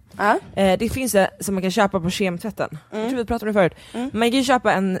skaffa. Det finns det som man kan köpa på kemtvätten. Jag tror vi pratade om det förut. Man kan ju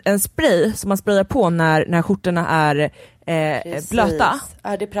köpa en spray som man sprayar på när skjortorna är blöta.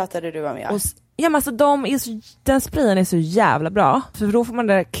 Ja det pratade du om ja. Ja men alltså den sprayen är så jävla bra. För då får man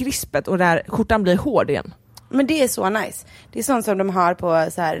det där krispet och där skjortan blir hård igen. Men det är så nice. Det är sånt som de har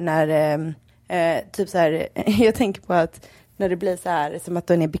på så här när typ så här, jag tänker på att när det blir så här som att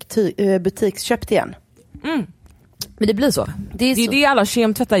den är butiksköpt igen. Men det blir så. Det är det alla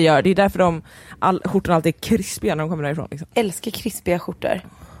kemtvättar gör. Det är därför skjortorna alltid är krispiga när de kommer därifrån. Liksom. Älskar krispiga skjortor.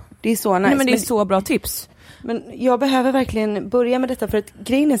 Det är så nice. Nej, men det är så bra tips. Men jag behöver verkligen börja med detta för att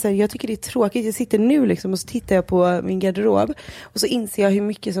grejen är så här, jag tycker det är tråkigt. Jag sitter nu liksom och så tittar jag på min garderob och så inser jag hur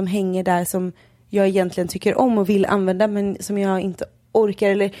mycket som hänger där som jag egentligen tycker om och vill använda men som jag inte orkar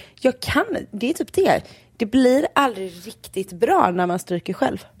eller jag kan. Det är typ det. Det blir aldrig riktigt bra när man stryker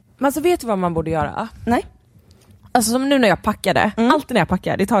själv. Men alltså vet du vad man borde göra? Nej. Alltså som nu när jag packade. Alltid när jag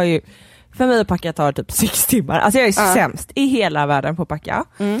packar. Det tar ju, för mig att packa tar typ 6 timmar. Alltså jag är sämst i hela världen på att packa.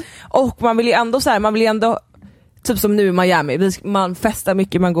 Och man vill ju ändå så här, man vill ju ändå typ som nu i Miami. Man festar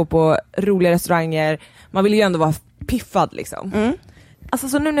mycket, man går på roliga restauranger. Man vill ju ändå vara piffad liksom. Alltså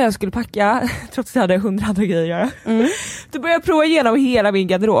så nu när jag skulle packa, trots att jag hade 100 andra grejer att göra, då började jag prova igenom hela min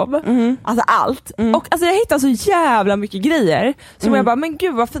garderob. Alltså allt. Och alltså jag hittade så jävla mycket grejer som jag bara, men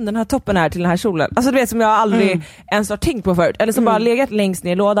gud vad fin den här toppen är till den här kjolen. Alltså du vet som jag aldrig ens har tänkt på förut. Eller som bara legat längst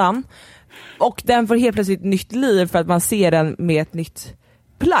ner i lådan. Och den får helt plötsligt nytt liv för att man ser den med ett nytt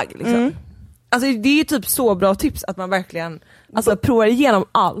plagg liksom. Alltså det är ju typ så bra tips att man verkligen provar igenom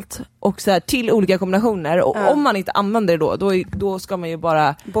allt och så här, till olika kombinationer och om man inte använder det då ska man ju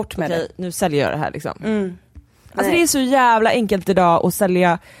bara bort med det. Nu säljer jag det här liksom. Alltså det är så jävla enkelt idag att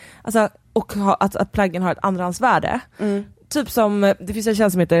sälja alltså, och att plaggen har ett andrahandsvärde. Typ som det finns en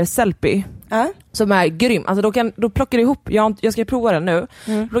tjänst som heter Sellpy som är grym. Alltså då plockar du ihop, jag ska prova den nu.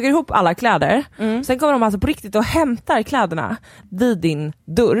 Plockar ihop alla kläder. Sen kommer de alltså på riktigt och hämtar kläderna vid din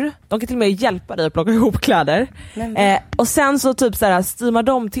dörr. De kan till och med hjälpa dig att plocka ihop kläder. Och sen så typ så här steamar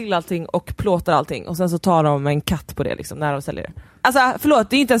de till allting och plåtar allting och sen så tar de en katt på det liksom när de säljer det. Alltså förlåt,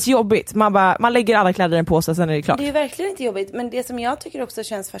 det är inte ens jobbigt. Man lägger alla kläder i en påse, sen är det klart. Det är verkligen inte jobbigt. Men det som jag tycker också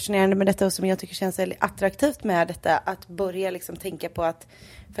känns fascinerande med detta och som jag tycker känns väldigt attraktivt med detta, att börja liksom tänka på att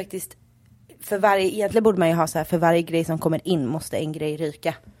faktiskt egentligen borde man ju ha så här, för varje grej som kommer in måste en grej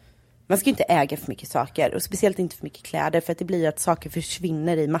ryka. Man ska ju inte äga för mycket saker och speciellt inte för mycket kläder för att det blir att saker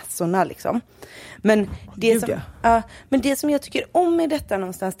försvinner i massorna liksom. Men det som jag tycker om med detta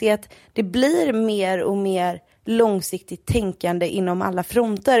någonstans, det är att det blir mer och mer långsiktigt tänkande inom alla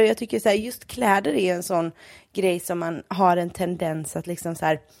fronter och jag tycker så här, just kläder är en sån grej som man har en tendens att liksom så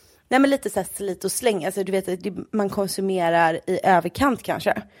här, nej men lite så här slit och släng, alltså du vet man konsumerar i överkant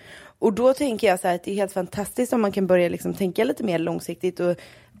kanske. Och då tänker jag så här att det är helt fantastiskt om man kan börja liksom tänka lite mer långsiktigt och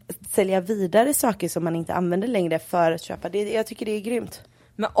sälja vidare saker som man inte använder längre för att köpa. Jag tycker det är grymt.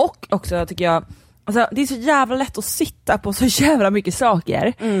 Men och också tycker jag, alltså, det är så jävla lätt att sitta på så jävla mycket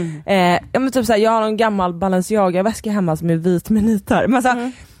saker. Men typ så här, jag har en gammal Balenciaga-väska hemma som är vit med nitar. Men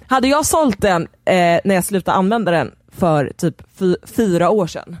alltså, hade jag sålt den när jag slutade använda den för typ 4 år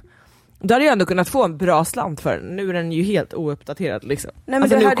sedan, då hade jag ändå kunnat få en bra slant för den. Nu är den ju helt ouppdaterad liksom. Nej, men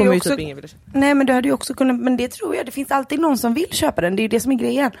alltså, nu kommer ju också, typ ingen vilja köpa. Nej men du hade ju också kunnat, men det tror jag, det finns alltid någon som vill köpa den. Det är ju det som är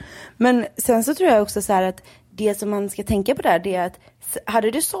grejen. Men sen så tror jag också så här att det som man ska tänka på där, det är att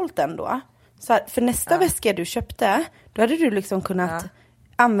hade du sålt den då, så här, för nästa väska du köpte, då hade du liksom kunnat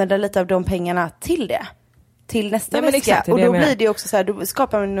använda lite av de pengarna till det. Till nästa väska. Exakt, och då blir det också så här, då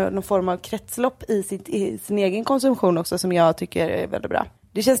skapar man någon form av kretslopp i sin egen konsumtion också som jag tycker är väldigt bra.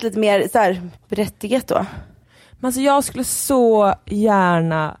 Det känns lite mer så här berättigat då. Men alltså jag skulle så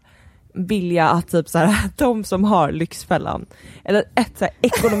gärna vilja att typ så här, de som har Lyxfällan eller ett så här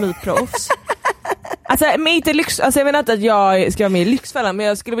ekonomiproffs. Alltså men inte alltså jag menar inte att jag ska vara med i Lyxfällan, men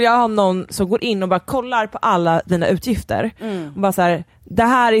jag skulle vilja ha någon som går in och bara kollar på alla dina utgifter och bara så här, det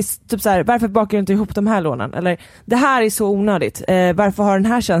här är typ så här, varför bakar du inte ihop de här lånen? Eller det här är så onödigt. Varför har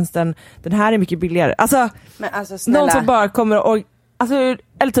den här tjänsten, den här är mycket billigare. Alltså, men alltså snälla, någon som bara kommer och alltså,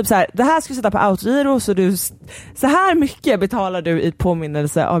 eller typ så här, det här ska du sätta på autogiro så här mycket betalar du i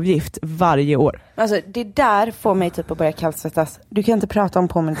påminnelseavgift varje år. Alltså det där får mig typ att börja kallsvettas. Du kan inte prata om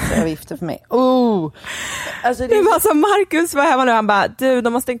påminnelseavgifter för mig. Alltså det var som Marcus var hemma nu, han bara, du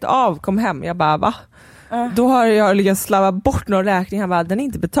de har stängt av, kom hem. Jag bara, va? Då har jag lyckats slarva bort någon räkning. Han bara, den är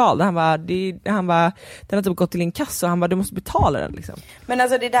inte betald. Han bara, den har typ gått till inkasso. Han bara, du måste betala den liksom. Men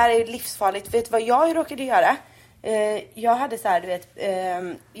alltså det där är livsfarligt. Vet du vad jag råkade göra? Jag hade så här, du vet,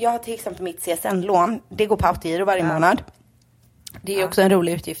 jag har till exempel mitt CSN-lån. Det går på autogiro varje månad. Det är också en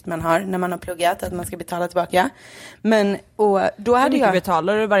rolig utgift man har när man har pluggat, att man ska betala tillbaka. Men, och då hade Hur mycket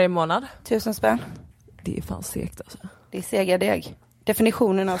betalar du varje månad? 1000 spänn. Det är fan segt alltså. Det är segadeg.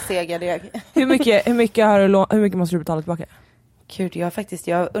 Definitionen av segadeg. Hur mycket måste du betala tillbaka? Gud,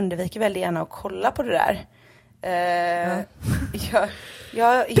 jag undviker väldigt gärna att kolla på det där.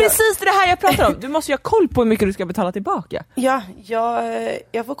 Precis det här jag pratar om. Du måste ju ha koll på hur mycket du ska betala tillbaka. Ja,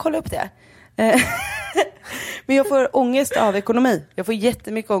 jag får kolla upp det. Men jag får ångest av ekonomi. Jag får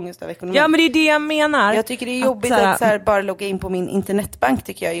jättemycket ångest av ekonomi. Ja, men det är det jag menar. Jag tycker det är jobbigt att så här, bara logga in på min internetbank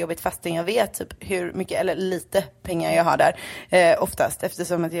tycker jag är jobbigt fastän jag vet typ hur mycket eller lite pengar jag har där. Oftast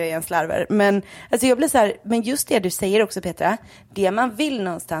eftersom att jag är en slarver. Men alltså jag blir så här, men just det du säger också Petra, det man vill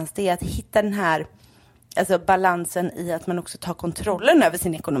någonstans det är att hitta den här alltså balansen i att man också tar kontrollen över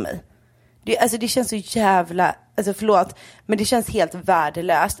sin ekonomi. Det känns så jävla, alltså förlåt, men det känns helt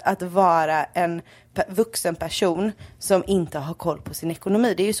värdelöst att vara en vuxen person som inte har koll på sin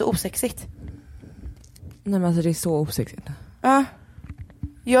ekonomi. Det är ju så osexigt. Nej men alltså det är så osexigt.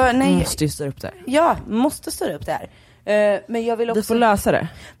 Ja, nej. Måste ju styra upp det. Ja, måste styra upp det här. Men jag vill också... Du får lösa det.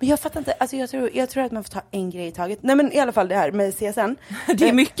 Men jag fattar inte, alltså jag tror att man får ta en grej i taget. Nej men i alla fall det här med CSN. Det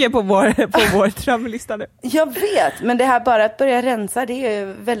är mycket på vår drömlista nu. Jag vet, men det här bara att börja rensa, det är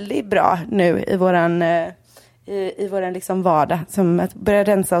väldigt bra nu i våran liksom vardag. Som att börja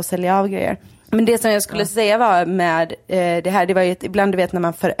rensa och sälja av grejer. Men det som jag skulle säga var med det här, det var ju ibland du vet när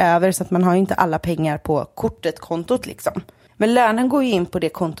man för över så att man har ju inte alla pengar på kontot liksom. Men lönen går ju in på det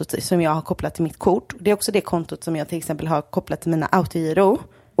kontot som jag har kopplat till mitt kort. Det är också det kontot som jag till exempel har kopplat till mina autogiro.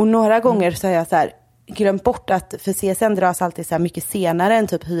 Och några gånger så har jag så här glömt bort att för CSN dras alltid så här mycket senare än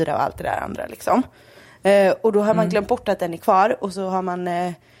typ hyra och allt det där andra liksom. Och då har man glömt bort att den är kvar och så har man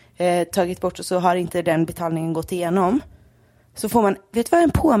tagit bort och så har inte den betalningen gått igenom. Så får man, vet du vad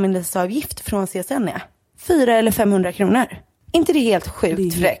en påminnelseavgift från CSN är? 400 eller 500 kronor. Inte det helt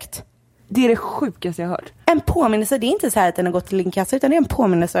sjukt fräckt? Det är det sjukaste jag har hört. En påminnelse, det är inte så här att den har gått till inkassa utan det är en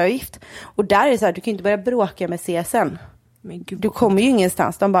påminnelseavgift. Och där är det så här, du kan inte börja bråka med CSN. Men gud, du kommer ju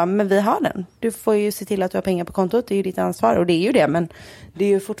ingenstans. De bara, men vi har den. Du får ju se till att du har pengar på kontot. Det är ju ditt ansvar och det är ju det. Men det är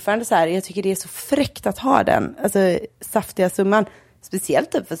ju fortfarande så här, jag tycker det är så fräckt att ha den. Alltså saftiga summan.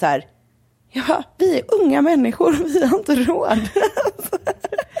 Speciellt typ för så här, ja, vi är unga människor. Vi har inte råd.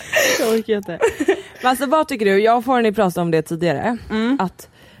 Jag orkar inte. Men alltså vad tycker du? Jag får ni prata om det tidigare.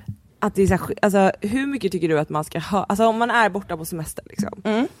 Att det är så här, alltså hur mycket tycker du att man ska ha, alltså om man är borta på semester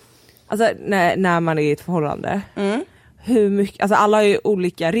liksom. Alltså när man är i ett förhållande. Hur mycket, alltså alla har ju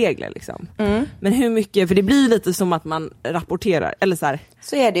olika regler liksom. Men hur mycket, för det blir lite som att man rapporterar eller så här.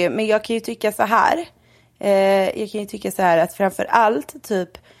 Så är det ju, men jag kan ju tycka så här. Att framför allt typ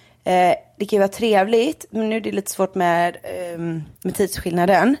det kan ju vara trevligt, men nu är det lite svårt med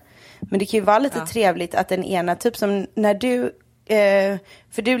tidsskillnaden. Men det kan ju vara lite trevligt att den ena typ som när du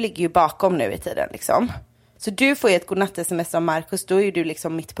för du ligger ju bakom nu i tiden liksom. Så du får ju ett godnatt-sms av Marcus, då är ju du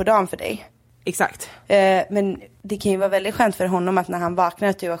liksom mitt på dagen för dig. Exakt. Men det kan ju vara väldigt skönt för honom att när han vaknar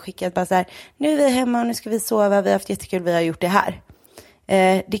att du har skickat bara så här, nu är vi hemma och nu ska vi sova, vi har haft jättekul, vi har gjort det här.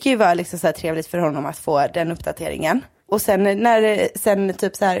 Det kan ju vara liksom så här trevligt för honom att få den uppdateringen. Och sen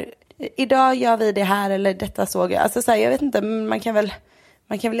typ så här, idag gör vi det här eller detta såg jag. Alltså så här, jag vet inte, man kan väl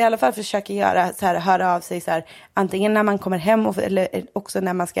i alla fall försöka göra så här, höra av sig så här, antingen när man kommer hem eller också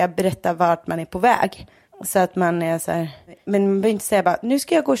när man ska berätta vart man är på väg. Så att man är så här, men man behöver inte säga bara, nu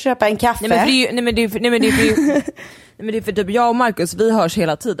ska jag gå och köpa en kaffe. Nej men det är för typ jag och Marcus, vi hörs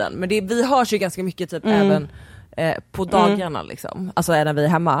hela tiden. Men vi hörs ju ganska mycket typ även på dagarna liksom. Alltså när vi är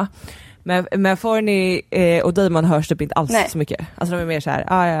hemma. Men Forni och Damon hörs typ inte alls så mycket. Alltså de är mer så här,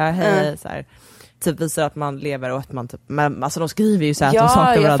 hej, så här. Typ visar att man lever och att man typ, men alltså de skriver ju så att de saknar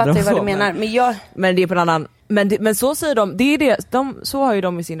varandra. Ja, jag fattar vad du menar. Men det är på en annan, men så säger de, det är det, så har ju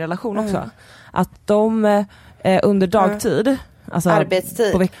de i sin relation också. Att de under dagtid, alltså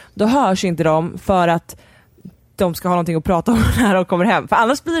arbetstid, då hörs inte de för att de ska ha någonting att prata om när de kommer hem. För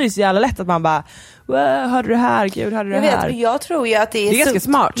annars blir det så jävla lätt att man bara, hörde du här, gud, hörde du det här? Jag tror ju att det är ganska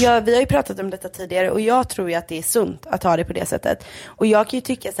smart. Ja, vi har ju pratat om detta tidigare och jag tror ju att det är sunt att ha det på det sättet. Och jag kan ju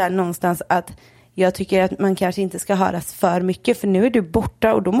tycka så här någonstans att jag tycker att man kanske inte ska höras för mycket, för nu är du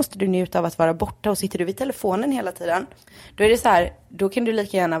borta och då måste du njuta av att vara borta, och sitter du vid telefonen hela tiden, då är det så här, då kan du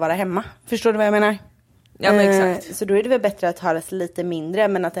lika gärna vara hemma. Förstår du vad jag menar? Ja, men exakt. Så då är det väl bättre att höras lite mindre,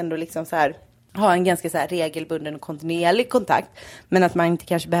 men att ändå liksom så här ha en ganska så här regelbunden och kontinuerlig kontakt, men att man inte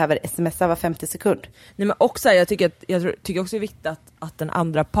kanske behöver smsa var 50 sekund. Nej, men också jag tycker också det är viktigt att den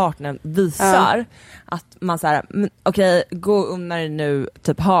andra partnern visar att man så här, okej, gå och unna dig nu,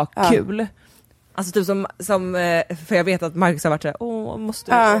 typ ha kul. Alltså typ som för jag vet att Marcus har varit såhär,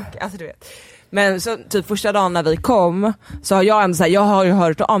 måste du åka? Alltså du vet. Men så typ första dagen när vi kom så har jag ändå så här, jag har ju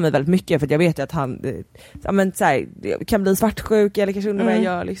hört av mig väldigt mycket för att jag vet att han så här, kan bli svartsjuk eller kanske undrar vad jag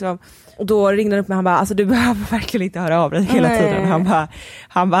gör liksom. Och då ringde han upp mig, han bara, alltså du behöver verkligen inte höra av dig hela tiden.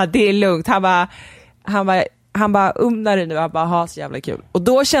 Han bara det är lugnt. Han bara unnar dig nu, han bara ha så jävla kul. Och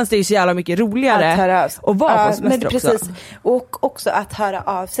då känns det ju så jävla mycket roligare att vara på semester också. Och också att höra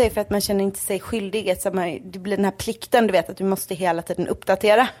av sig, för att man känner inte sig skyldig. Det blir den här plikten, du vet, att du måste hela tiden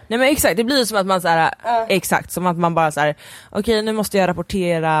uppdatera. Nej men exakt, det blir som att man så här, exakt, som att man bara så här, okej, nu måste jag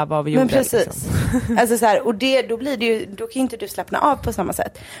rapportera vad vi gjorde. Men precis. Liksom. Alltså så här, och då blir det ju, då kan inte du slappna av på samma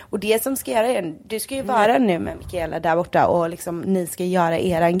sätt. Och det som ska göra är, du ska ju vara nu med Mikaela där borta och liksom ni ska göra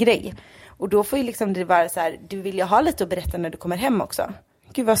eran grej. Och då får ju liksom det vara så här, du vill ju ha lite att berätta när du kommer hem också.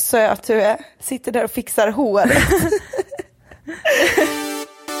 Gud vad söt du är. Sitter där och fixar håret.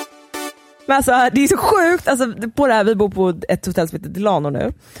 Men alltså det är så sjukt, alltså på det här, vi bor på ett hotell som heter Delano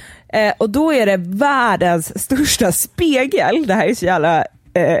nu. Och då är det världens största spegel. Det här är så jävla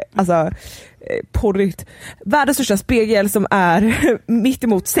porrigt. Världens största spegel som är mitt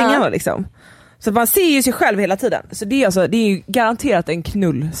emot sängarna liksom. Så man ser ju sig själv hela tiden. Så det är ju garanterat en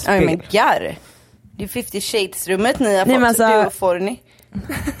knullspegel. Ja men gar. Det är 50 Shades-rummet ni har fått, alltså, du och Forni.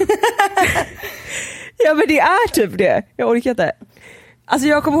 Ja men det är typ det. Jag orkar inte. Alltså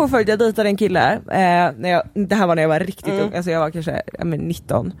jag kommer ihåg förut, jag dejtade en kille det här var när jag var riktigt ung. Alltså jag var kanske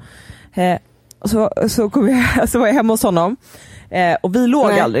 19. Och så var jag hemma hos honom. Och vi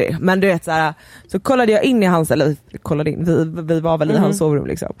låg aldrig, men du vet såhär, så kollade jag in i hans, eller kollade in, vi var väl i hans sovrum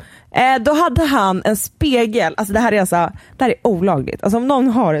liksom. Då hade han en spegel, alltså det här är olagligt. Alltså om någon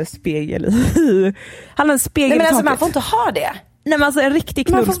har en spegel i han har en spegel. Nej men alltså man får inte ha det. Nej men alltså en riktig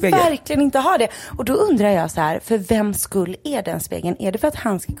knullspegel. Man får verkligen inte ha det. Och då undrar jag så här, för vem skull är den spegeln? Är det för att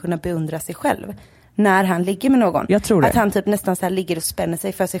han ska kunna beundra sig själv när han ligger med någon? Jag tror det. Att han typ nästan så här ligger och spänner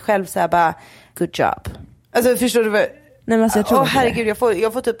sig för sig själv så här bara, good job. Alltså förstår du vad? Nej men alltså jag tror herregud,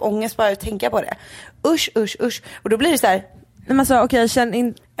 jag får typ ångest bara att tänka på det. Usch. Och då blir det så här. Nej men alltså okej, känn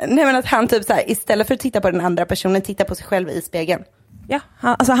in. Nej men att han typ så här, istället för att titta på den andra personen, tittar på sig själv i spegeln. Ja,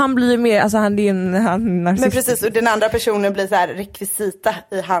 han blir mer, alltså han är en narcissist. Men precis, och den andra personen blir så här rekvisita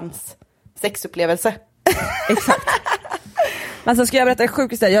i hans sexupplevelse. Exakt. Alltså ska jag berätta det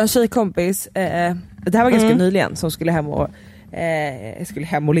sjukaste, jag har en tjejkompis, det här var ganska nyligen, som skulle hem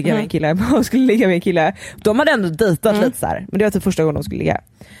och ligga med en kille och skulle ligga med en kille. De hade ändå dejtat lite så här, men det var typ första gången de skulle ligga.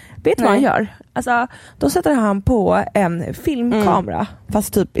 Vet du vad han gör? Alltså, då sätter han på en filmkamera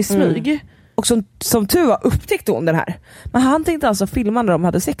fast typ i smyg. Och som tur var upptäckte hon den här. Men han tänkte alltså filma när de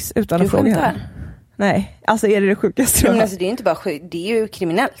hade sex utan att fråga henne. Nej, alltså är det sjukaste? Men alltså det är inte bara sjukt, det är ju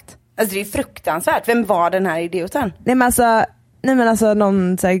kriminellt. Alltså det är fruktansvärt. Vem var den här idioten? Nej men alltså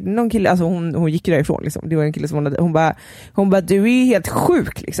någon kille, alltså hon gick ju därifrån liksom. Det var en kille som hon bara du är helt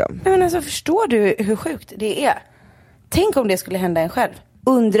sjuk liksom. Nej men alltså förstår du hur sjukt det är? Tänk om det skulle hända en själv.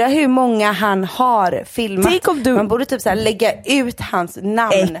 Undra hur många han har filmat. Tänk om du... Man borde typ så här lägga ut hans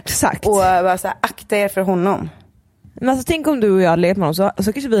namn. Exakt. Och bara så här, akta er för honom. Men alltså tänk om du och jag levt med honom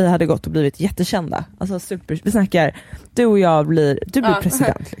så kanske vi hade gått och blivit jättekända. Alltså vi snackar, du och jag blir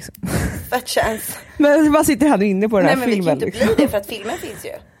president liksom. Fett chans. Men bara sitter han inne på den här filmen. Nej men vi kan inte bli det för att filmen finns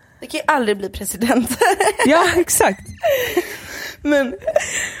ju. Vi kan ju aldrig bli president. Ja exakt. Men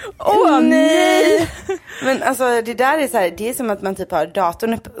nej. Men alltså det där är så här, det är som att man typ har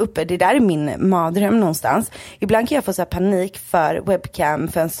datorn uppe. Det där är min mardröm någonstans. Ibland kan jag få så här panik för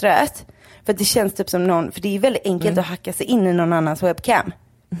webcam-fönstret. För att det känns typ som någon, för det är väldigt enkelt att hacka sig in i någon annans webcam.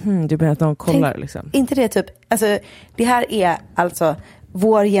 Du menar att någon kollar liksom. Inte det typ, alltså det här är alltså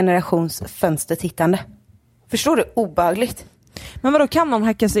vår generations fönstertittande. Förstår du? Obehagligt. Men vadå, kan någon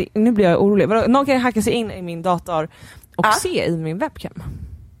hacka sig, nu blir jag orolig. Vadå, någon kan hacka sig in i min dator och se i min webcam.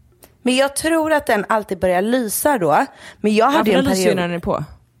 Men jag tror att den alltid börjar lysa då. Men jag hade en period när den är på.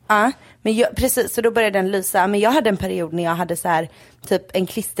 Ja, men precis, så då började den lysa. Men jag hade en period när jag hade så här typ en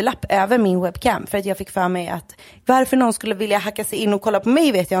klisterlapp över min webcam. För att jag fick för mig att varför någon skulle vilja hacka sig in och kolla på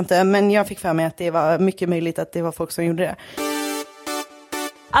mig vet jag inte. Men jag fick för mig att det var mycket möjligt att det var folk som gjorde det.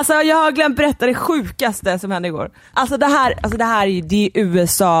 Alltså jag har glömt berätta det sjukaste som hände igår. Alltså det här det är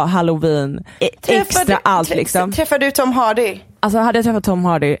USA, Halloween, extra allt liksom. Träffade du Tom Hardy? Alltså hade jag träffat Tom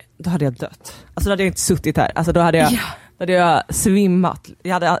Hardy, då hade jag dött. Alltså då hade jag inte suttit här. Alltså då hade Då hade jag svimmat.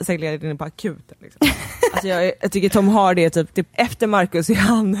 Jag hade säkert legat inne på akuten liksom. Alltså jag tycker Tom Hardy är typ efter Marcus är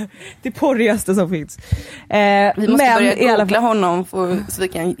han det porrigaste som finns. Vi måste börja googla honom så vi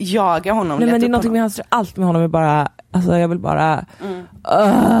kan jaga honom. Nej, men det är någonting med allt med honom är bara, alltså jag vill bara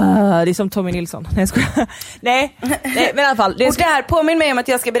det är som Tommy Nilsson. Nej, jag skojar. Nej, men i alla fall. Och där påminn mig om att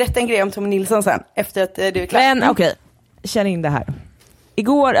jag ska berätta en grej om Tommy Nilsson sen efter att du är klar. Men okej, känn in det här.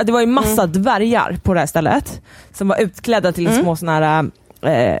 Igår, det var ju massa dvärgar på det här stället som var utklädda till små såna här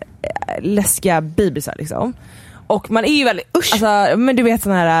läskiga bebisar liksom. Och man är ju väldigt, alltså, men du vet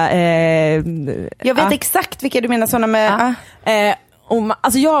såna här jag vet exakt vilka du menar, såna med och man,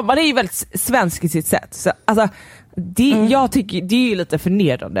 alltså man är ju väldigt svensk i sitt sätt. Så, alltså, jag tycker det är ju lite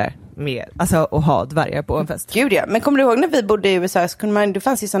förnedrande med alltså, att ha dvärgar på en fest. Gud ja, men kommer du ihåg när vi bodde i USA så kunde det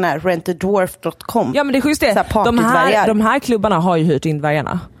fanns ju sån här rentedwarf.com. Ja men det är just det, de här klubbarna har ju hyrt in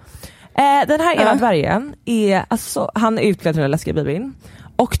dvärgarna. Den här ena dvärgen är, alltså, han är utklädd till den läskiga bibeln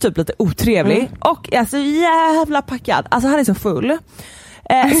och typ lite otrevlig och är så jävla packad, alltså han är så full.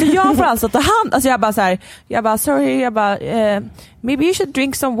 Så jag får alltså ta hand, alltså jag bara sorry, maybe you should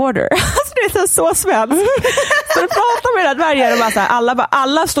drink some water. Alltså det är så svensk. Så jag pratar med den dvärgen och bara så här,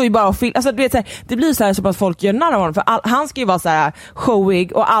 alla står ju bara och alltså du vet så här, det blir så här så att folk gör narr av honom för han ska ju vara så här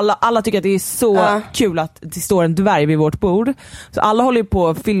showig och alla tycker att det är så kul att det står en dvärg vid vårt bord. Så alla håller ju på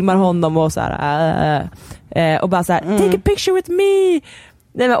och filmar honom och så här och bara så här take a picture with me.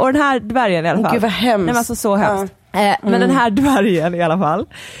 Nej, men, och den här dvärgen i alla fall. Gud vad hemskt. Nej, men alltså så hemskt. Men den här dvärgen i alla fall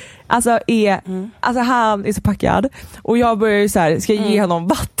alltså han är så packad och jag börjar ju så här, ska ge honom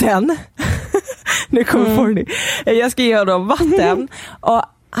vatten. Nu kommer Forny. Jag ska ge honom vatten och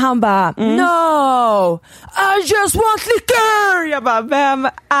han bara no, I just want liquor. Jag bara, vem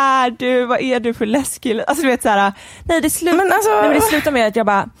är du? Vad är du för läskig? Alltså du vet så här, nej det slutar med att jag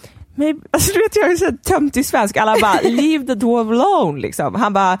bara alltså du vet jag är så tömtig svensk. Alla bara leave the dwarf alone liksom.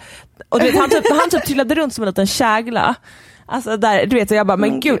 Han bara, och du vet han typ trillade runt som en liten kägla. Alltså där, du vet, och jag bara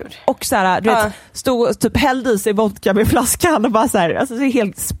men gud. Och så här, du vet, stod och typ hällde i sig vodka med flaskan och bara så här, alltså det är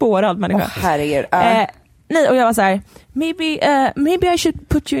helt spårad människa. Herregud. Nej, och jag var så här, maybe I should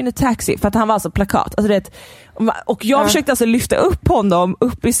put you in a taxi, för att han var alltså plakat. Alltså du vet, och jag försökte alltså lyfta upp honom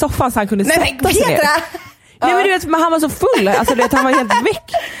upp i soffan så han kunde sätta sig ner. Nej men du vet, han var så full. Alltså du vet, han var helt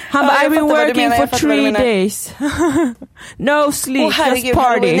väck. Han bara, I've been working for 3 days. No sleep, just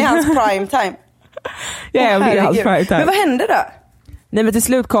party. Det är hans prime time. Ja, det är hans prime time. Men vad hände då? Nej men till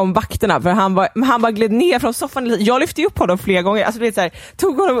slut kom vakterna för han bara gled ner från soffan. Jag lyfte upp honom flera gånger. Alltså du vet så här,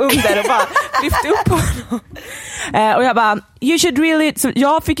 tog honom under och bara lyfte upp honom. Och jag bara, you should really, så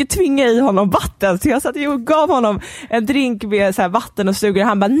jag fick ju tvinga i honom vatten. Så jag satt och gav honom en drink med så här vatten och sugrör.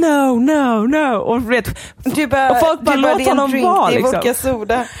 Han bara no. Och vet, och folk bara låt honom vara liksom. Vodka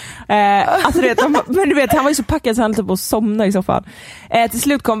soda. Alltså men du vet, han var ju så packad så han typ på att somna i soffan. Till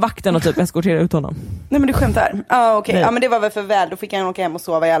slut kom vakten och typ eskorterade ut honom. Nej men du skämtar. Okej. Ja men det var väl för väl, då fick han åka hem och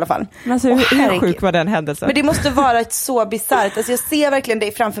sova i alla fall. Men alltså hur sjuk var den händelsen? Men det måste vara ett så bizarrt. Alltså jag ser verkligen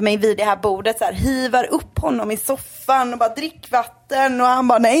dig framför mig vid det här bordet så här, hivar upp honom i soffan och bara drick vatten och han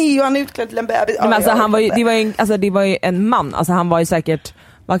bara nej, och han är utklädd till en bebis. Men alltså det var ju en man. Alltså han var ju säkert,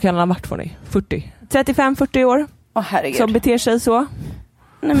 vad kan han ha varit för dig? 35-40 år. Herregud. Som beter sig så.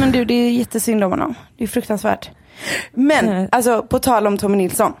 Nej men du, det är jättesynd om honom. Det är fruktansvärt. Men alltså på tal om Tommy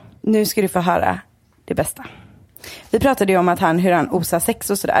Nilsson, nu ska du få höra det bästa. Vi pratade ju om att hur han osar sex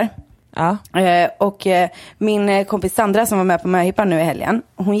och sådär. Ja. Och min kompis Sandra som var med på Möhippan nu i helgen,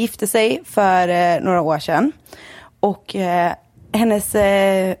 hon gifte sig för några år sedan. Och hennes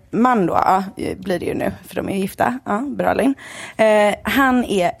man då, blir det ju nu för de är gifta, bra Lin. Han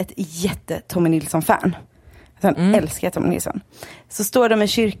är ett Tommy Nilsson-fan. Han älskar Tommy Nilsson. Så står de i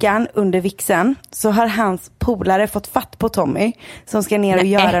kyrkan under vixen, så har hans polare fått fatt på Tommy som ska ner och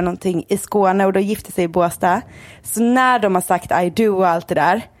göra någonting i Skåne, och då gifter sig i Båstad. Så när de har sagt I do och allt det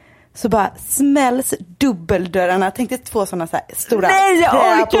där, så bara smälls dubbeldörrarna. Tänkte 2 sådana så här stora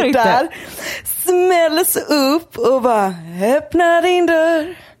träportar. Smälls upp och bara öppna din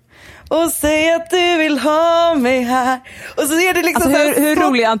dörr och säg att du vill ha mig här. Och så är det liksom alltså så hur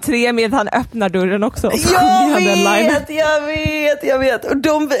rolig entré med att han öppnar dörren också. Jag vet. Och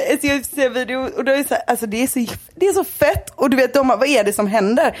de ser video och då är så här, alltså det är så fett. Och du vet vad är det som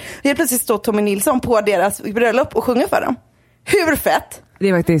händer? Helt plötsligt står Tommy Nilsson på deras bröllop och sjunger för dem. Hur fett?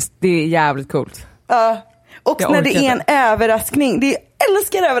 Det är jävligt coolt. Ja. Och när det är en överraskning. Jag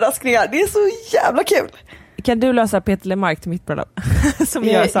älskar överraskningar. Det är så jävla kul. Kan du lösa Peter LeMarc till mitt bröllop? Som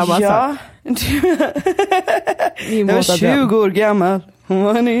gör samma sak. Jag var 20 år gammal. Hon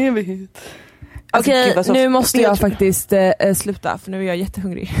var en evighet. Okej, nu måste jag faktiskt sluta. För nu är jag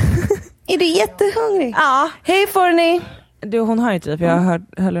jättehungrig. Är du jättehungrig? Ja. Hej Forni. Du, hon hör inte för jag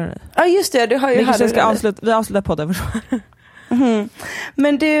höll den. Ja just det, du har ju hört. Vi avslutar podden för Mm.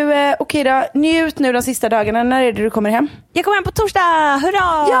 Men du, okej då, njut nu de sista dagarna. När är det du kommer hem? Jag kommer hem på torsdag,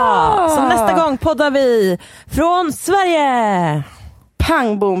 hurra! Ja! Så nästa gång poddar vi från Sverige.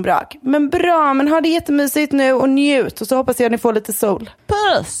 Pang, boom, brak. Men bra, men ha det jättemysigt nu och njut. Och så hoppas jag att ni får lite sol.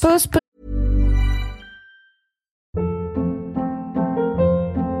 Puss! Puss, puss.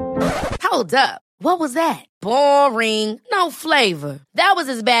 Hold up. What was that? Boring. No flavor. That was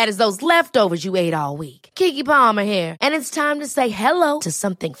as bad as those leftovers you ate all week. Keke Palmer here, and it's time to say hello to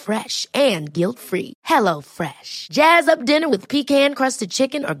something fresh and guilt-free. Hello Fresh. Jazz up dinner with pecan-crusted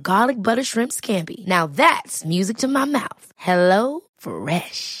chicken or garlic butter shrimp scampi. Now that's music to my mouth. Hello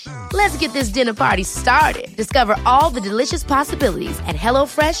Fresh. Let's get this dinner party started. Discover all the delicious possibilities at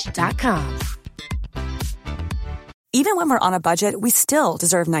hellofresh.com. Even when we're on a budget, we still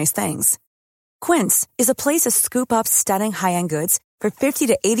deserve nice things. Quince is a place to scoop up stunning high-end goods for 50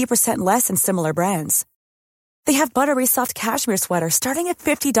 to 80% less than similar brands. They have buttery soft cashmere sweaters starting at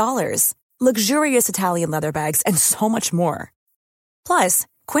 $50, luxurious Italian leather bags, and so much more. Plus,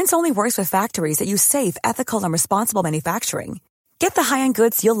 Quince only works with factories that use safe, ethical, and responsible manufacturing. Get the high-end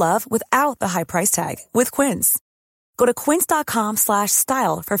goods you'll love without the high price tag with Quince. Go to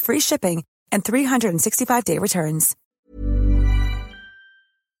quince.com/style for free shipping and 365-day returns.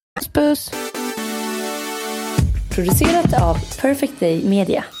 Puss. Producerat av Perfect Day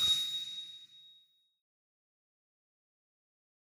Media.